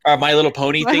 or My Little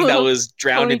Pony My thing that Little was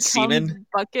drowned Pony in semen.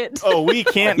 bucket. Oh, we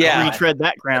can't Yeah. retread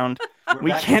that ground. We're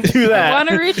We back can't to- do I that. want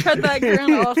to retread that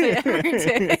ground all day, every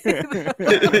day.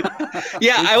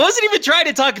 Yeah, I wasn't even trying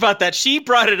to talk about that. She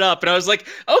brought it up, and I was like,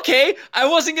 okay, I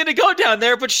wasn't going to go down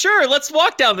there, but sure, let's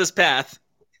walk down this path.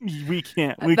 We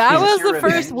can't. We That can't. was Your the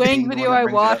first revenge Wang being the video one that I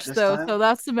brings it up watched, this though, time? so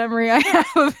that's the memory I have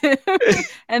of him.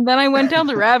 And then I went down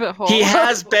the rabbit hole. He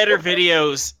has better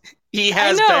videos. He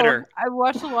has I know. better. I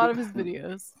watched a lot of his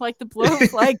videos, like the Blow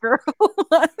Fly Girl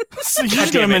one. So you're God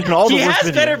just gonna damn it. mention all the He worst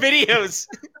has videos. better videos.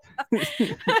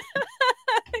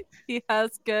 He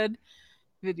has good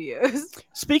videos.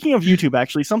 Speaking of YouTube,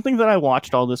 actually, something that I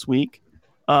watched all this week,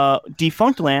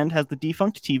 Defunct Land has the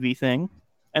Defunct TV thing,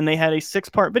 and they had a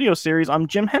 6-part video series on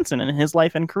Jim Henson and his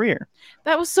life and career.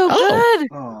 That was so Oh. good.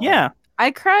 Oh. Yeah,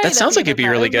 I cried. That at sounds the like end it'd be of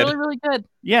that. really It was good. Really, really good.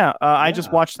 yeah. I just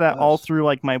Yeah, watched that it all was. through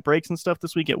like my breaks and stuff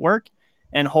this week at work,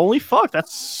 and holy fuck,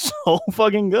 that's so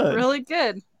fucking good. Really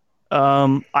good.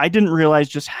 I didn't realize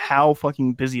just how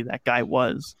fucking busy that guy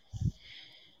was.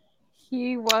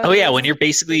 He was. Oh, yeah, when you're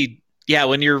basically,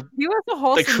 when you're He was a the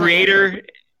wholesome creator.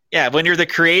 Yeah, when you're the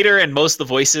creator and most of the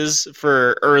voices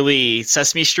for early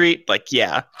Sesame Street, like,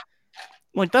 yeah.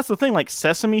 Like that's the thing. Like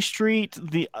Sesame Street,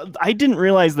 I didn't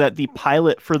realize that the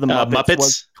pilot for the Muppets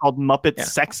was called Muppets Yeah.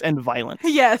 Sex and Violence.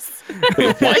 Yes.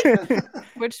 Wait, what?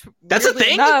 Which That's a weirdly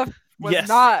thing? enough, was Yes.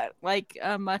 not like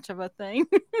much of a thing.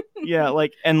 Yeah,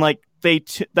 like and like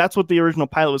that's what the original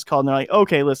pilot was called. And they're like,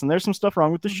 okay, listen, there's some stuff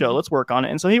wrong with the show. Let's work on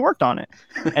it. And so he worked on it,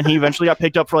 and he eventually got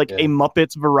picked up for like Yeah. a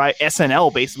Muppets variety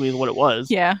SNL, basically is what it was.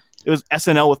 Yeah. It was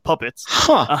SNL with puppets.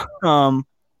 Huh.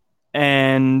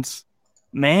 And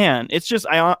man, it's just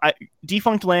I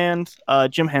Defunct Land,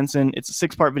 Jim Henson. It's a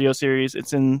 6-part video series.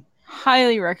 It's in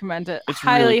Highly recommend it. It's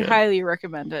really highly, good. highly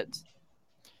recommend it.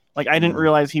 like I didn't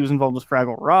realize he was involved with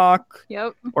Fraggle Rock,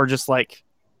 Yep. or just like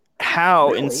how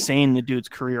Really? insane the dude's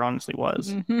career honestly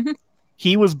was. Mhm.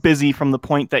 He was busy from the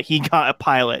point that he got a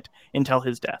pilot until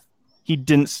his death. He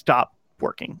didn't stop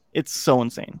working. It's so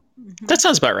insane. Mhm. That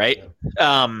sounds about right.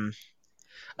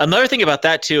 Another thing about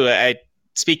that, too,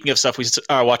 speaking of stuff we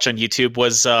watched on YouTube,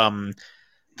 was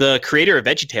the creator of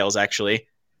VeggieTales, actually.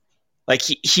 Like,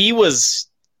 he was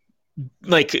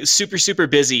like super, super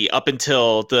busy up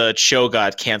until the show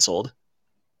got canceled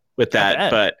with Not that.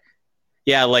 bad. But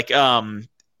yeah, like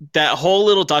that whole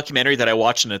little documentary that I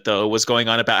watched on it, though, was going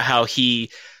on about how he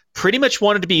pretty much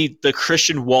wanted to be the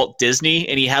Christian Walt Disney,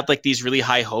 and he had like these really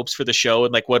high hopes for the show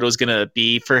and like what it was going to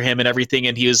be for him and everything.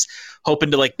 And he was hoping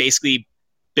to like basically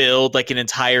build like an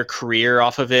entire career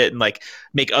off of it and like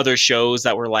make other shows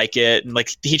that were like it. And like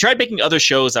he tried making other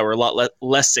shows that were a lot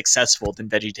less successful than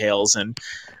VeggieTales. And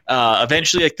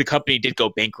eventually like the company did go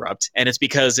bankrupt, and it's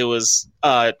because it was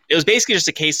basically just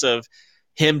a case of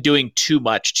him doing too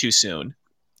much too soon.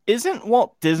 Isn't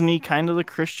Walt Disney kind of the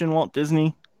Christian Walt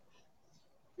Disney?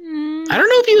 Mm. I don't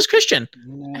know if he was Christian.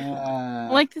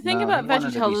 Like the thing about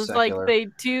VeggieTales is like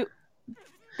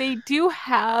they do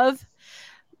have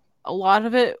a lot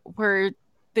of it where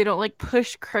they don't like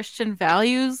push Christian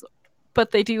values,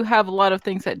 but they do have a lot of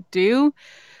things that do,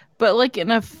 but like in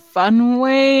a fun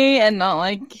way and not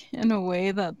like in a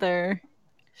way that they're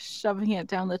shoving it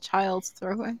down the child's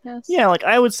throat, I guess. Yeah, like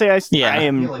I would say I Yeah.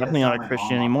 am I feel like definitely that's not how a my Christian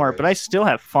mom anymore, but I operates. still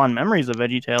have fond memories of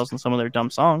VeggieTales and some of their dumb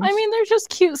songs. I mean, they're just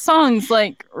cute songs,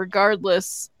 like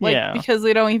regardless, like Yeah. because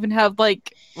they don't even have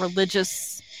like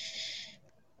religious.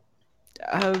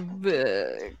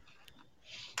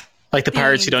 Like the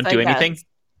pirates who themes, don't do I guess. anything.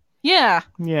 Yeah.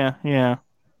 Yeah.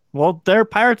 Well, they're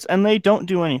pirates and they don't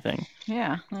do anything.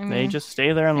 Yeah. I mean, They just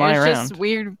stay there and lie there's around. just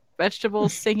weird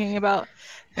vegetables singing about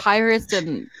pirates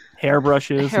and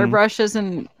Hairbrushes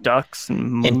and ducks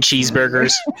and And moose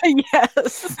cheeseburgers.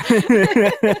 yes.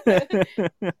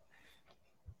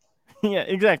 Yeah,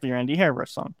 exactly, Randy.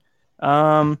 Hairbrush song.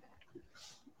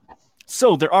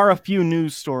 So there are a few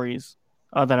news stories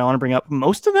that I want to bring up.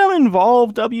 Most of them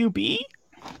involve WB.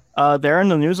 They're in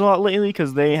the news a lot lately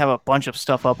because they have a bunch of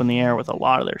stuff up in the air with a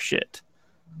lot of their shit.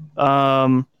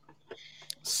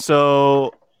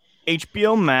 So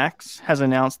HBO Max has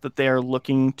announced that they are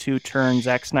looking to turn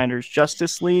Zack Snyder's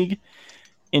Justice League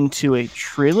into a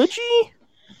trilogy.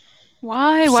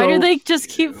 Why? Why do they just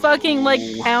keep fucking like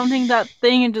pounding that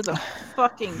thing into the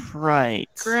fucking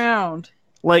ground?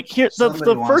 Like here, the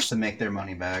wants first to make their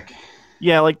money back.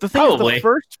 Yeah, like the thing is, Probably. the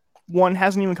first one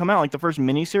hasn't even come out. Like the first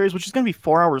miniseries, which is going to be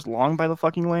 4 hours long, by the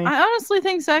fucking way. I honestly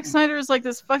think Zack Snyder is like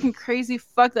this fucking crazy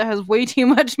fuck that has way too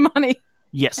much money.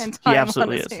 Yes, and he time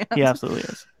absolutely on is. his hands. He absolutely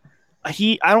is.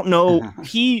 I don't know.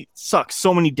 He sucks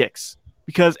so many dicks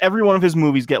because every one of his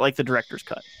movies get like the director's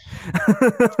cut.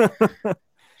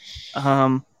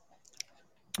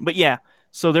 But yeah,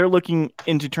 so they're looking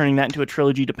into turning that into a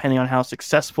trilogy, depending on how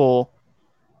successful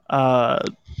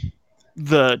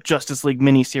the Justice League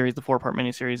miniseries, the 4-part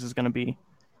miniseries, is going to be.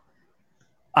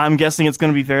 I'm guessing it's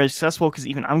going to be very successful because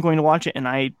even I'm going to watch it, and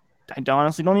I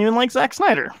honestly don't even like Zack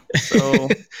Snyder. So,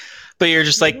 but you're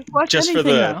just like just for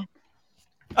the. Though.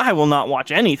 I will not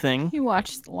watch anything. You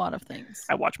watch a lot of things.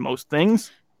 I watch most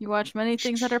things. You watch many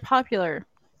things that are popular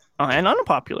and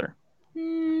unpopular.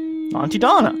 Auntie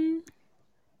Donna.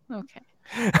 Okay.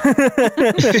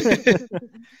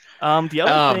 The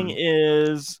other thing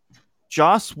is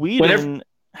Joss Whedon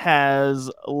has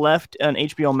left an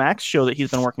HBO Max show that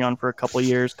he's been working on for a couple of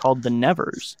years called The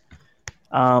Nevers.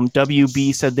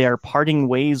 WB said they are parting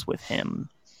ways with him.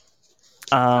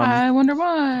 I wonder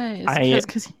why.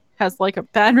 Because he has like a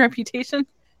bad reputation?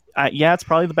 Yeah, it's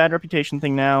probably the bad reputation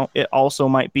thing now. It also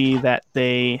might be that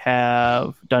they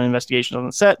have done investigations on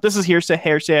the set. This is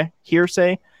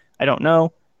hearsay. I don't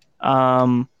know.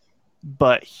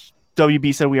 But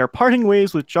WB said we are parting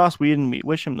ways with Joss Whedon. We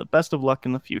wish him the best of luck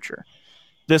in the future.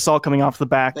 This all coming off the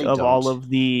back of all of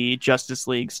the Justice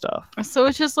League stuff. So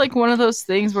it's just like one of those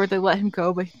things where they let him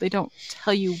go, but they don't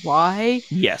tell you why.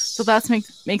 Yes. So that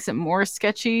makes it more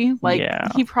sketchy. Like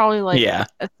he probably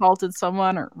assaulted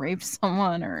someone or raped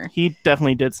someone, or he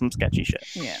definitely did some sketchy shit.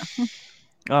 Yeah.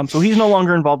 So he's no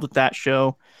longer involved with that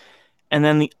show. And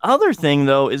then the other thing,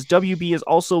 though, is WB is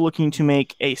also looking to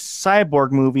make a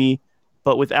Cyborg movie,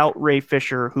 but without Ray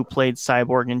Fisher, who played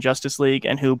Cyborg in Justice League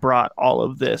and who brought all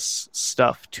of this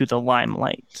stuff to the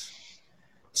limelight.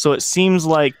 So it seems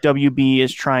like WB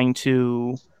is trying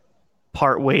to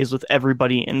part ways with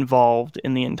everybody involved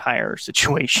in the entire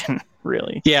situation,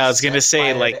 really. Yeah, I was going to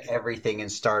say, like, everything and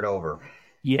start over.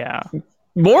 Yeah.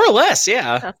 More or less,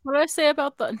 yeah. That's what I say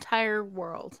about the entire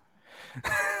world.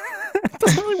 It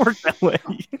doesn't really work that way.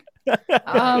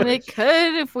 It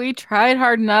could if we tried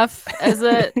hard enough as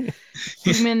a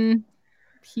human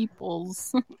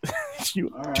peoples. Too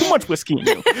much whiskey in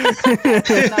you.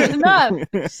 Not enough.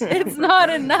 It's not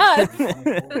enough.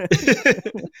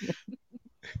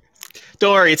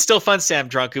 Don't worry, it's still fun, Sam.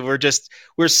 Drunk.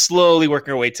 We're slowly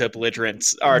working our way to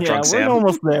belligerence. Drunk Sam.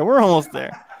 We're almost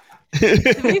there.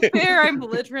 To be fair, I'm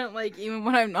belligerent, like even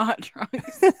when I'm not drunk.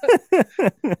 So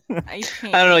I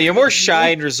don't know. You're more shy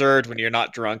and reserved when you're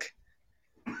not drunk.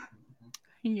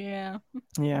 Yeah.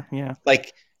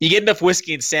 Like you get enough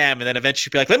whiskey and Sam, and then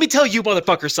eventually be like, "Let me tell you,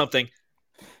 motherfucker, something."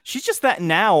 She's just that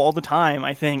now all the time.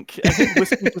 I think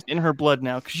whiskey is just in her blood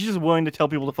now because she's just willing to tell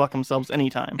people to fuck themselves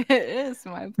anytime. It is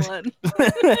my blood.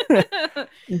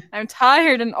 I'm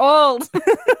tired and old.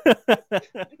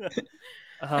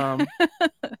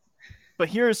 But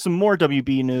here's some more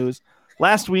WB news.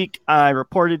 Last week, I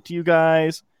reported to you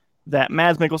guys that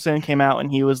Mads Mikkelsen came out and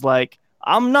he was like,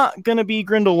 I'm not going to be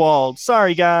Grindelwald.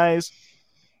 Sorry, guys.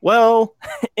 Well,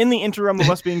 in the interim of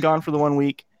us being gone for the 1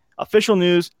 week, official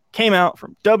news came out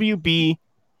from WB.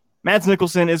 Mads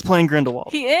Mikkelsen is playing Grindelwald.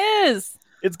 He is.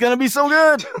 It's going to be so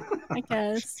good. I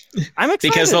guess. I'm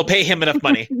excited. Because they'll pay him enough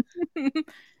money.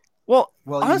 Well,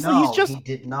 honestly, he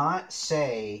did not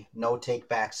say no take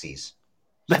backsies.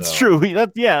 That's true.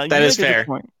 That is fair.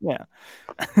 Yeah.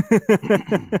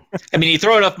 I mean, you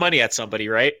throw enough money at somebody,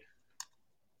 right?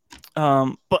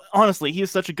 But honestly, he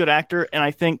is such a good actor, and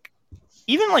I think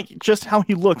even like just how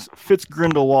he looks fits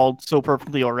Grindelwald so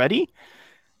perfectly already.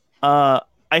 I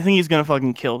think he's gonna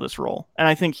fucking kill this role, and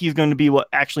I think he's going to be what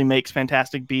actually makes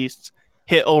Fantastic Beasts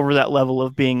hit over that level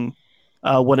of being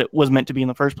what it was meant to be in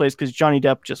the first place, because Johnny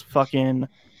Depp just fucking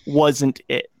wasn't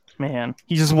it, man.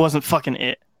 He just wasn't fucking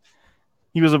it.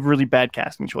 He was a really bad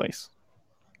casting choice.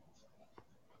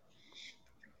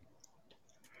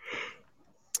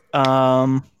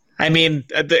 I mean,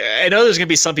 I know there's going to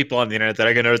be some people on the internet that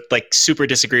are going to like super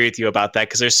disagree with you about that,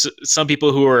 because there's some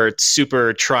people who are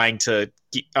super trying to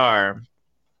get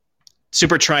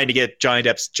Johnny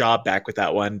Depp's job back with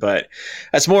that one, but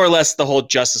that's more or less the whole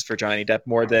justice for Johnny Depp,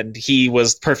 more than he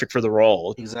was perfect for the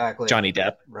role. Exactly. Johnny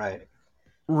Depp. Right.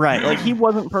 Like, he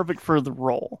wasn't perfect for the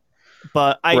role,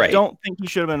 but I don't think he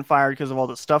should have been fired because of all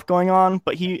the stuff going on,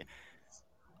 but he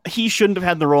shouldn't have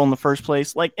had the role in the first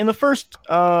place. Like, in the first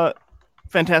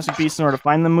Fantastic Beasts in Order to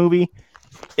Find Them movie,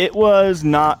 it was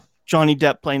not Johnny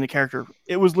Depp playing the character.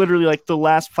 It was literally like the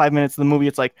last 5 minutes of the movie.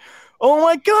 It's like, oh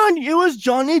my god, it was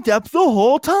Johnny Depp the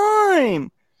whole time.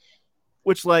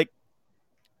 Which, like,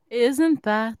 isn't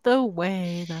that the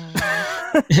way though?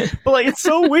 But like, it's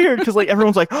so weird because like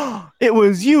everyone's like, oh, it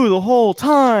was you the whole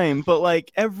time, but like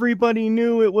everybody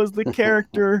knew it was the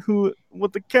character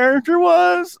what the character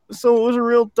was. So it was a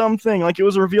real dumb thing. Like, it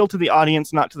was revealed to the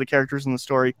audience, not to the characters in the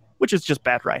story, which is just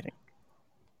bad writing.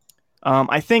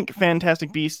 I think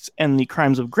Fantastic Beasts and the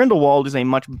Crimes of Grindelwald is a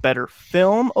much better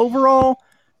film overall,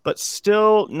 but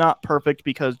still not perfect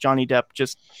because Johnny Depp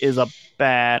just is a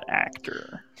bad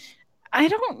actor. I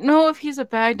don't know if he's a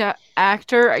bad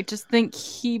actor. I just think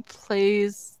he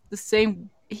plays the same.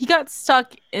 He got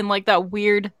stuck in like that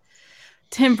weird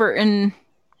Tim Burton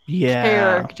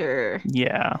character.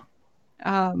 Yeah.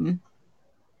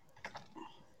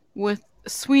 With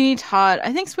Sweeney Todd.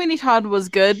 I think Sweeney Todd was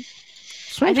good.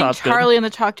 I think Charlie and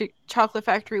the Chocolate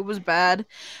Factory was bad,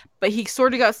 but he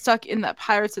sort of got stuck in that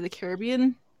Pirates of the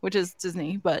Caribbean, which is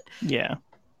Disney, but yeah,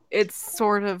 it's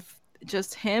sort of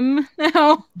just him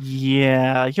now.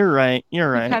 Yeah, you're right. He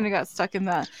kind of got stuck in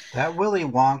that. That Willy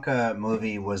Wonka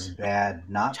movie was bad,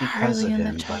 not because of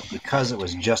him, but because it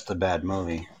was just a bad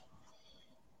movie.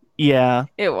 Yeah,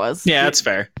 it was. Yeah, that's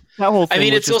fair. That whole thing, I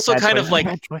mean, it's also kind of like,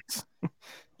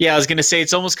 yeah, I was gonna say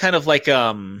it's almost kind of like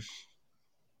that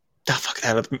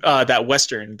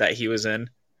Western that he was in,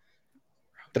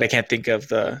 that I can't think of,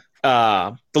 the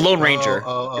Lone Ranger.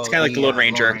 It's kind of like the Lone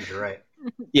Ranger. Lone Ranger, right?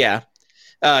 Yeah.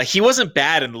 He wasn't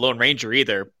bad in The Lone Ranger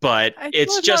either, but it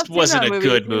just wasn't a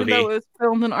good movie. It was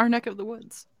filmed in our neck of the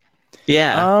woods.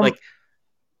 Yeah,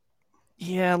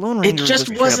 Lone Ranger. It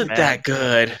just wasn't that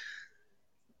good.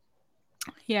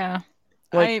 Yeah,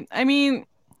 like, I mean,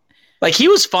 like, he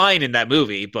was fine in that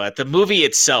movie, but the movie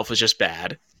itself was just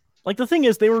bad. Like, the thing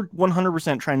is, they were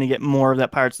 100% trying to get more of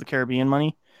that Pirates of the Caribbean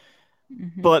money.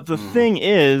 Mm-hmm. But the thing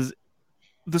is,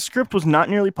 the script was not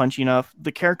nearly punchy enough.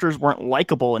 The characters weren't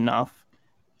likable enough.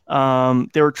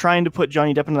 They were trying to put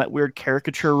Johnny Depp into that weird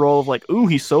caricature role of like, ooh,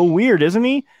 he's so weird, isn't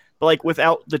he? But like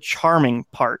without the charming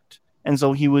part. And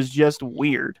so he was just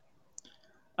weird.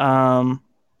 And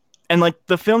like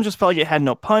the film just felt like it had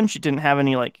no punch. It didn't have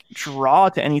any like draw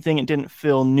to anything. It didn't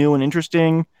feel new and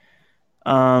interesting.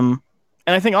 And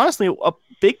I think honestly, a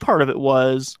big part of it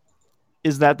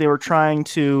is that they were trying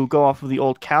to go off of the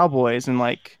old cowboys and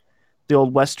like the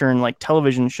old Western like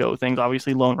television show things.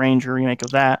 Obviously, Lone Ranger, remake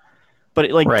of that. But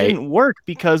it didn't work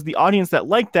because the audience that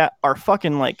liked that are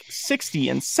fucking like 60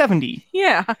 and 70.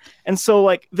 Yeah. And so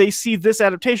like they see this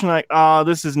adaptation like, oh,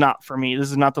 this is not for me.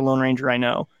 This is not the Lone Ranger I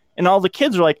know. And all the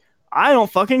kids are like, I don't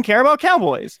fucking care about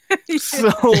cowboys. Yeah.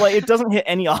 So like it doesn't hit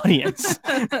any audience.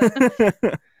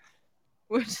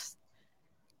 Which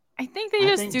I think they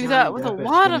just do that with a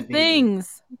lot of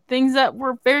things. Things that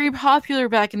were very popular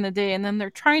back in the day, and then they're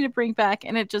trying to bring back,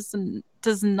 and it just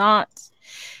does not.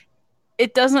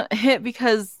 It doesn't hit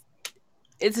because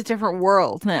it's a different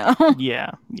world now.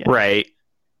 Yeah. Right.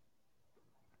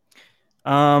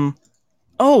 I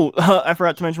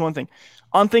forgot to mention one thing.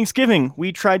 On Thanksgiving,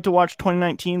 we tried to watch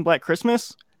 2019 Black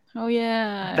Christmas. Oh,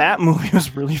 yeah. That movie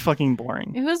was really fucking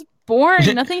boring. It was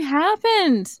boring. Nothing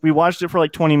happened. We watched it for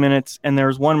like 20 minutes, and there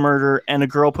was one murder, and a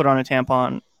girl put on a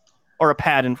tampon, or a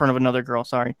pad in front of another girl,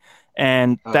 sorry.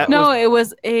 And that it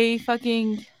was a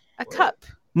cup.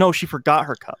 No, she forgot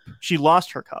her cup. She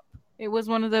lost her cup. It was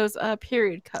one of those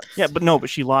period cups. Yeah, but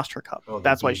she lost her cup.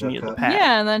 That's why she needed the pad.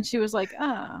 Yeah, and then she was like,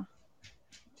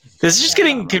 This is just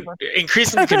getting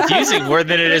increasingly confusing more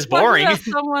than it is boring.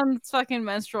 Someone's fucking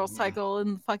menstrual cycle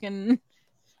in the fucking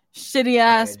shitty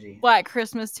ass Black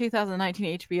Christmas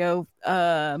 2019 HBO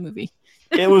movie.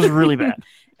 It was really bad.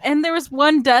 And there was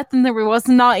one death and there was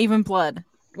not even blood.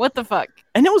 What the fuck?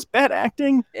 And it was bad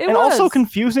acting. And also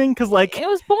confusing because like it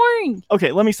was boring.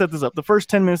 Okay, let me set this up. The first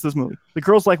 10 minutes of this movie, the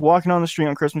girl's like walking on the street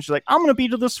on Christmas. She's like, I'm gonna be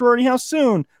to the sorority house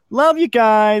soon. Love you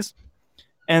guys.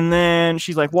 And then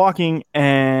she's like walking,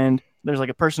 and there's like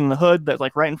a person in the hood that's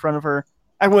like right in front of her.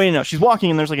 Wait, no, she's walking,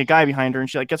 and there's like a guy behind her, and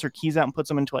she like gets her keys out and puts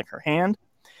them into like her hand,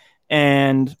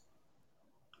 and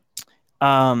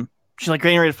she's like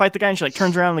getting ready to fight the guy, and she like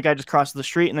turns around, and the guy just crosses the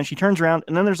street, and then she turns around,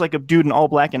 and then there's like a dude in all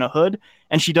black in a hood,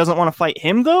 and she doesn't want to fight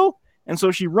him though, and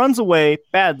so she runs away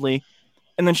badly,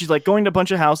 and then she's like going to a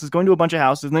bunch of houses,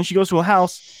 and then she goes to a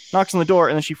house, knocks on the door,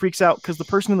 and then she freaks out because the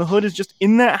person in the hood is just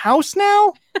in that house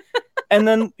now. And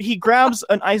then he grabs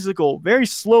an icicle very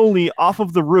slowly off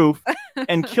of the roof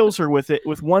and kills her with it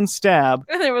with one stab.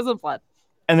 And there wasn't blood.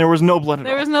 And there was no blood at all.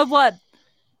 There was no blood.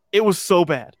 It was so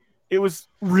bad. It was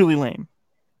really lame.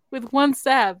 With one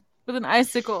stab, with an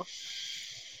icicle.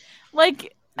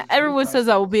 Like, everyone says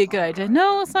that will be a good idea.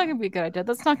 No, it's not going to be a good idea.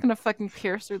 That's not going to fucking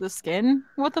pierce through the skin.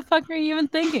 What the fuck are you even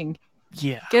thinking?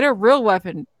 Yeah. Get a real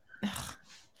weapon.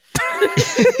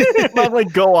 Not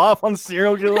like go off on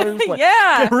serial killers. Like,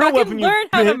 yeah, real fucking weapon, learn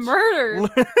how to bitch. murder.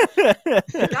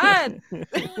 God,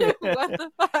 what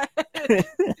the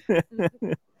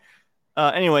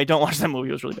fuck? Anyway, don't watch that movie.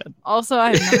 It was really bad. Also,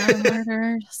 I'm not a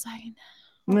murderer. Just saying.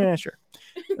 Yeah, sure.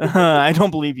 I don't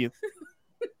believe you.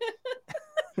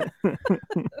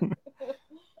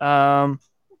 All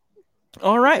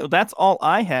right, well, that's all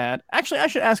I had. Actually, I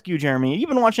should ask you, Jeremy. You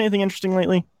been watching anything interesting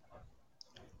lately?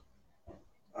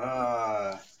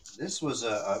 This was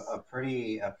a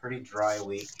pretty dry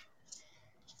week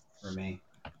for me.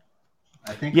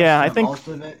 I think I think most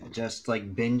of it just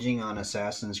like binging on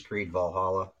Assassin's Creed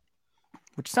Valhalla.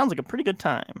 Which sounds like a pretty good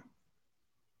time.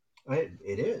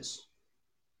 It is.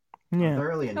 Yeah, I'm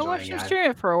thoroughly I enjoying watched you it. stream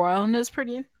it for a while, and it's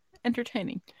pretty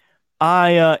entertaining.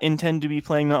 I intend to be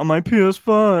playing that on my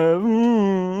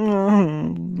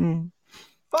PS5.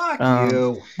 Fuck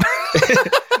you.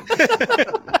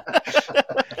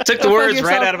 Took the Go fuck words right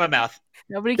yourself. out of my mouth.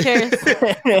 Nobody cares.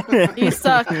 You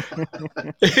suck.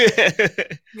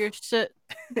 You're shit.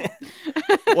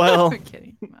 Well, I'm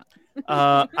kidding.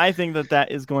 I think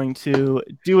that is going to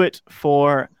do it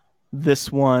for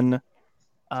this one.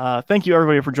 Thank you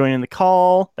everybody for joining the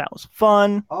call. That was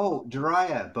fun. Oh,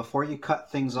 Jiraiya, before you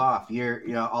cut things off,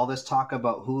 all this talk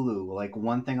about Hulu. Like,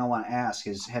 one thing I want to ask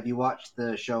is, have you watched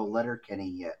the show Letterkenny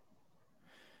yet?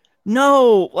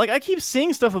 No, like I keep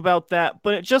seeing stuff about that,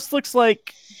 but it just looks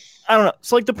like I don't know.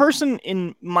 It's like the person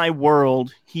in my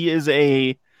world. He is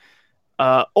a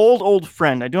old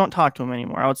friend. I don't talk to him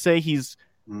anymore. I would say he's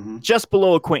just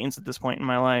below acquaintance at this point in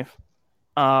my life.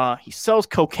 He sells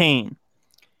cocaine,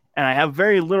 and I have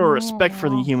very little respect for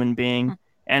the human being.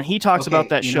 And he talks about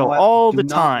that show all the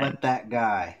time. Let that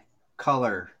guy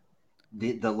color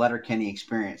the Letterkenny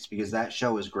experience, because that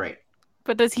show is great.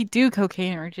 But does he do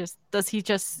cocaine, or does he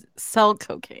just sell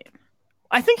cocaine?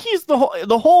 I think he's the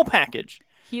whole package.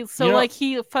 He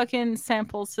fucking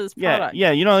samples his product.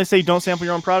 Yeah. You know they say don't sample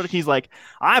your own product. He's like,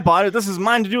 I bought it. This is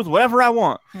mine to do with whatever I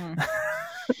want.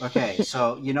 Okay,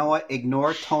 so you know what?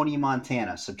 Ignore Tony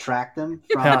Montana. Subtract them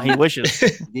from he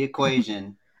wishes. the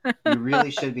equation. You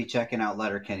really should be checking out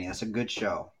Letterkenny. That's a good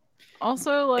show.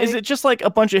 Also, like, is it just like a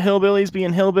bunch of hillbillies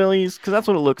being hillbillies? Because that's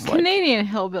what it looks like. Canadian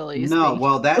hillbillies. No,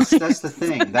 well, that's the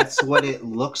thing. That's what it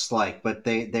looks like. But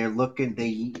they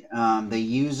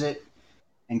use it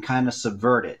and kind of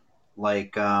subvert it.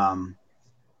 Like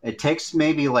it takes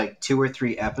maybe like 2 or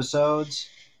 3 episodes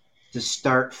to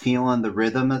start feeling the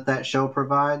rhythm that show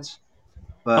provides.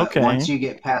 But once you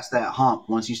get past that hump,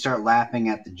 once you start laughing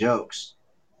at the jokes,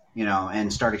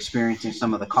 and start experiencing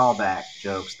some of the callback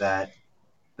jokes that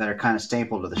are kind of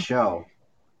staple to the show,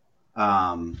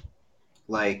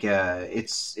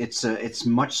 it's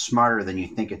much smarter than you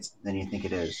think it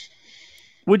is.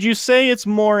 Would you say it's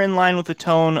more in line with the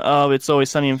tone of It's Always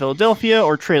Sunny in Philadelphia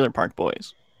or Trailer Park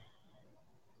Boys?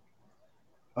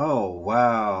 Oh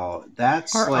wow,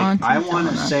 that's Or like Auntie I want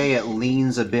to Donna. say it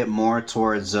leans a bit more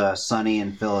towards Sunny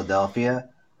in Philadelphia,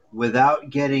 without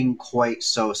getting quite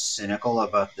so cynical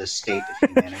about the state of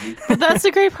humanity. But that's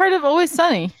the great part of Always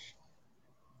Sunny.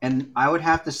 And I would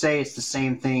have to say it's the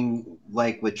same thing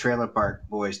like with Trailer Park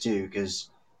Boys too,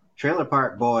 because Trailer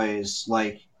Park Boys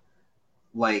like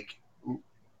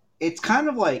it's kind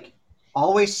of like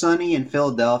Always Sunny in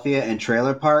Philadelphia and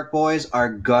Trailer Park Boys are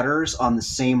gutters on the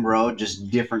same road, just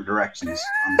different directions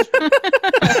on the street.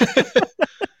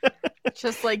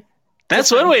 Just like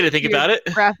That's one way to think about it.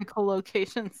 Graphical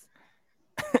locations.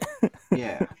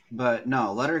 Yeah, but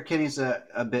no, Letterkenny's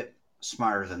a bit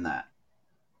smarter than that.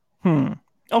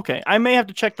 Okay, I may have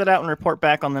to check that out and report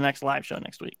back on the next live show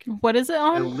next week. What is it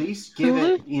on? At least give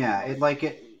Hulu?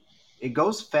 it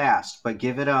goes fast, but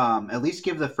give it at least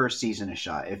give the first season a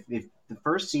shot. If the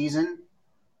first season,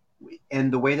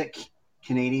 and the way that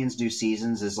Canadians do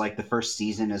seasons is like the first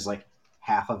season is like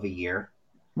half of a year.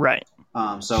 Right.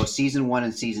 So season 1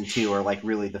 and season 2 are like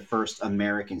really the first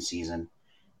American season.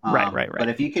 Right. But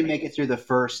if you can make it through the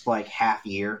first like half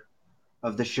year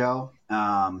of the show,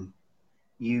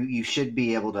 you should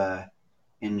be able to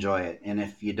enjoy it. And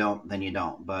if you don't, then you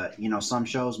don't. But you know, some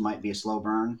shows might be a slow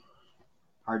burn.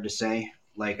 Hard to say.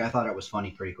 Like, I thought it was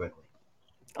funny pretty quickly.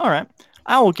 All right.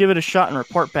 I will give it a shot and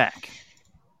report back.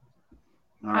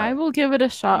 All right. I will give it a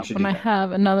shot should when do I that.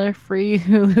 have another free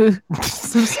Hulu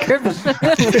subscription.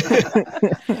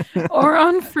 Or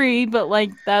on free, but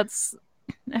like it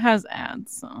has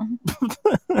ads, so.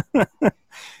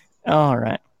 All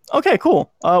right. Okay,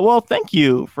 cool. Well, thank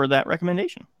you for that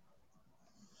recommendation.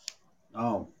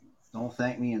 Oh, don't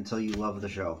thank me until you love the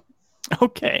show.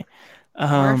 Okay.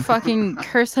 Or fucking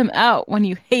curse him out when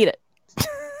you hate it.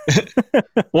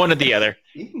 One or the other.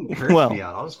 You can curse Well. me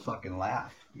out. I'll just fucking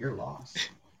laugh. You're lost.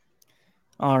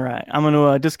 All right. I'm going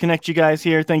to disconnect you guys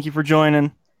here. Thank you for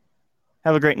joining.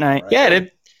 Have a great night. All right. Yeah,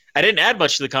 I didn't add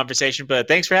much to the conversation, but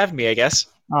thanks for having me, I guess.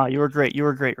 Oh, you were great. You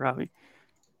were great, Robbie.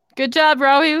 Good job,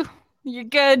 Robbie. You're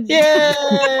good. Yeah.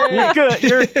 You're good.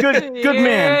 You're a good You're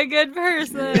man. a good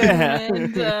person. Yeah.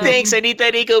 And, Thanks, I need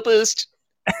that ego boost.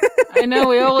 I know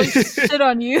we always shit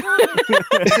on you.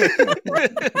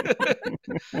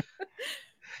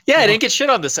 Yeah, I didn't get shit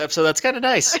on this episode. That's kind of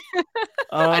nice.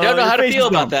 I don't know your how to face feel is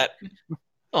about dumb. that.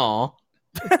 Aw.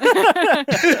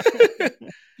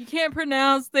 You can't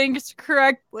pronounce things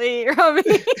correctly,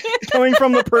 Robbie. Coming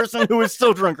from the person who is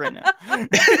still drunk right now. I'm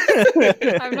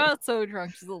not so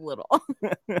drunk, just a little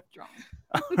drunk.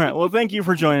 All right. Well, thank you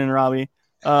for joining, Robbie.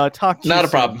 Talk to you Not a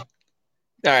soon. problem.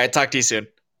 All right, talk to you soon.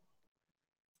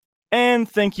 And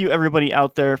thank you, everybody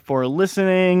out there, for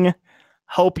listening.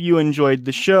 Hope you enjoyed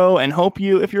the show, and hope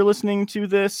you, if you're listening to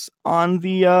this on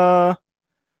the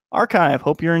archive,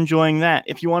 hope you're enjoying that.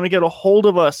 If you want to get a hold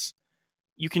of us,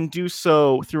 you can do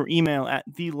so through email at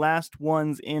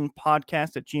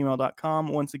thelast1sinpodcast@gmail.com.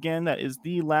 Once again, that is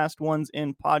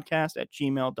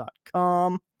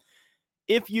thelast1sinpodcast@gmail.com.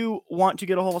 If you want to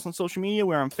get a hold of us on social media,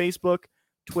 we're on Facebook,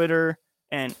 Twitter,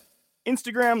 and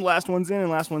Instagram, Last Ones In and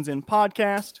Last Ones In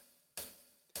Podcast.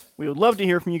 We would love to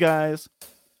hear from you guys.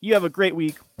 You have a great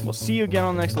week. We'll see you again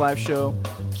on the next live show.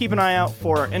 Keep an eye out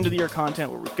for our end of the year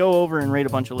content where we go over and rate a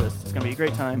bunch of lists. It's going to be a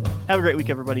great time. Have a great week,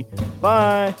 everybody.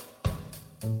 Bye.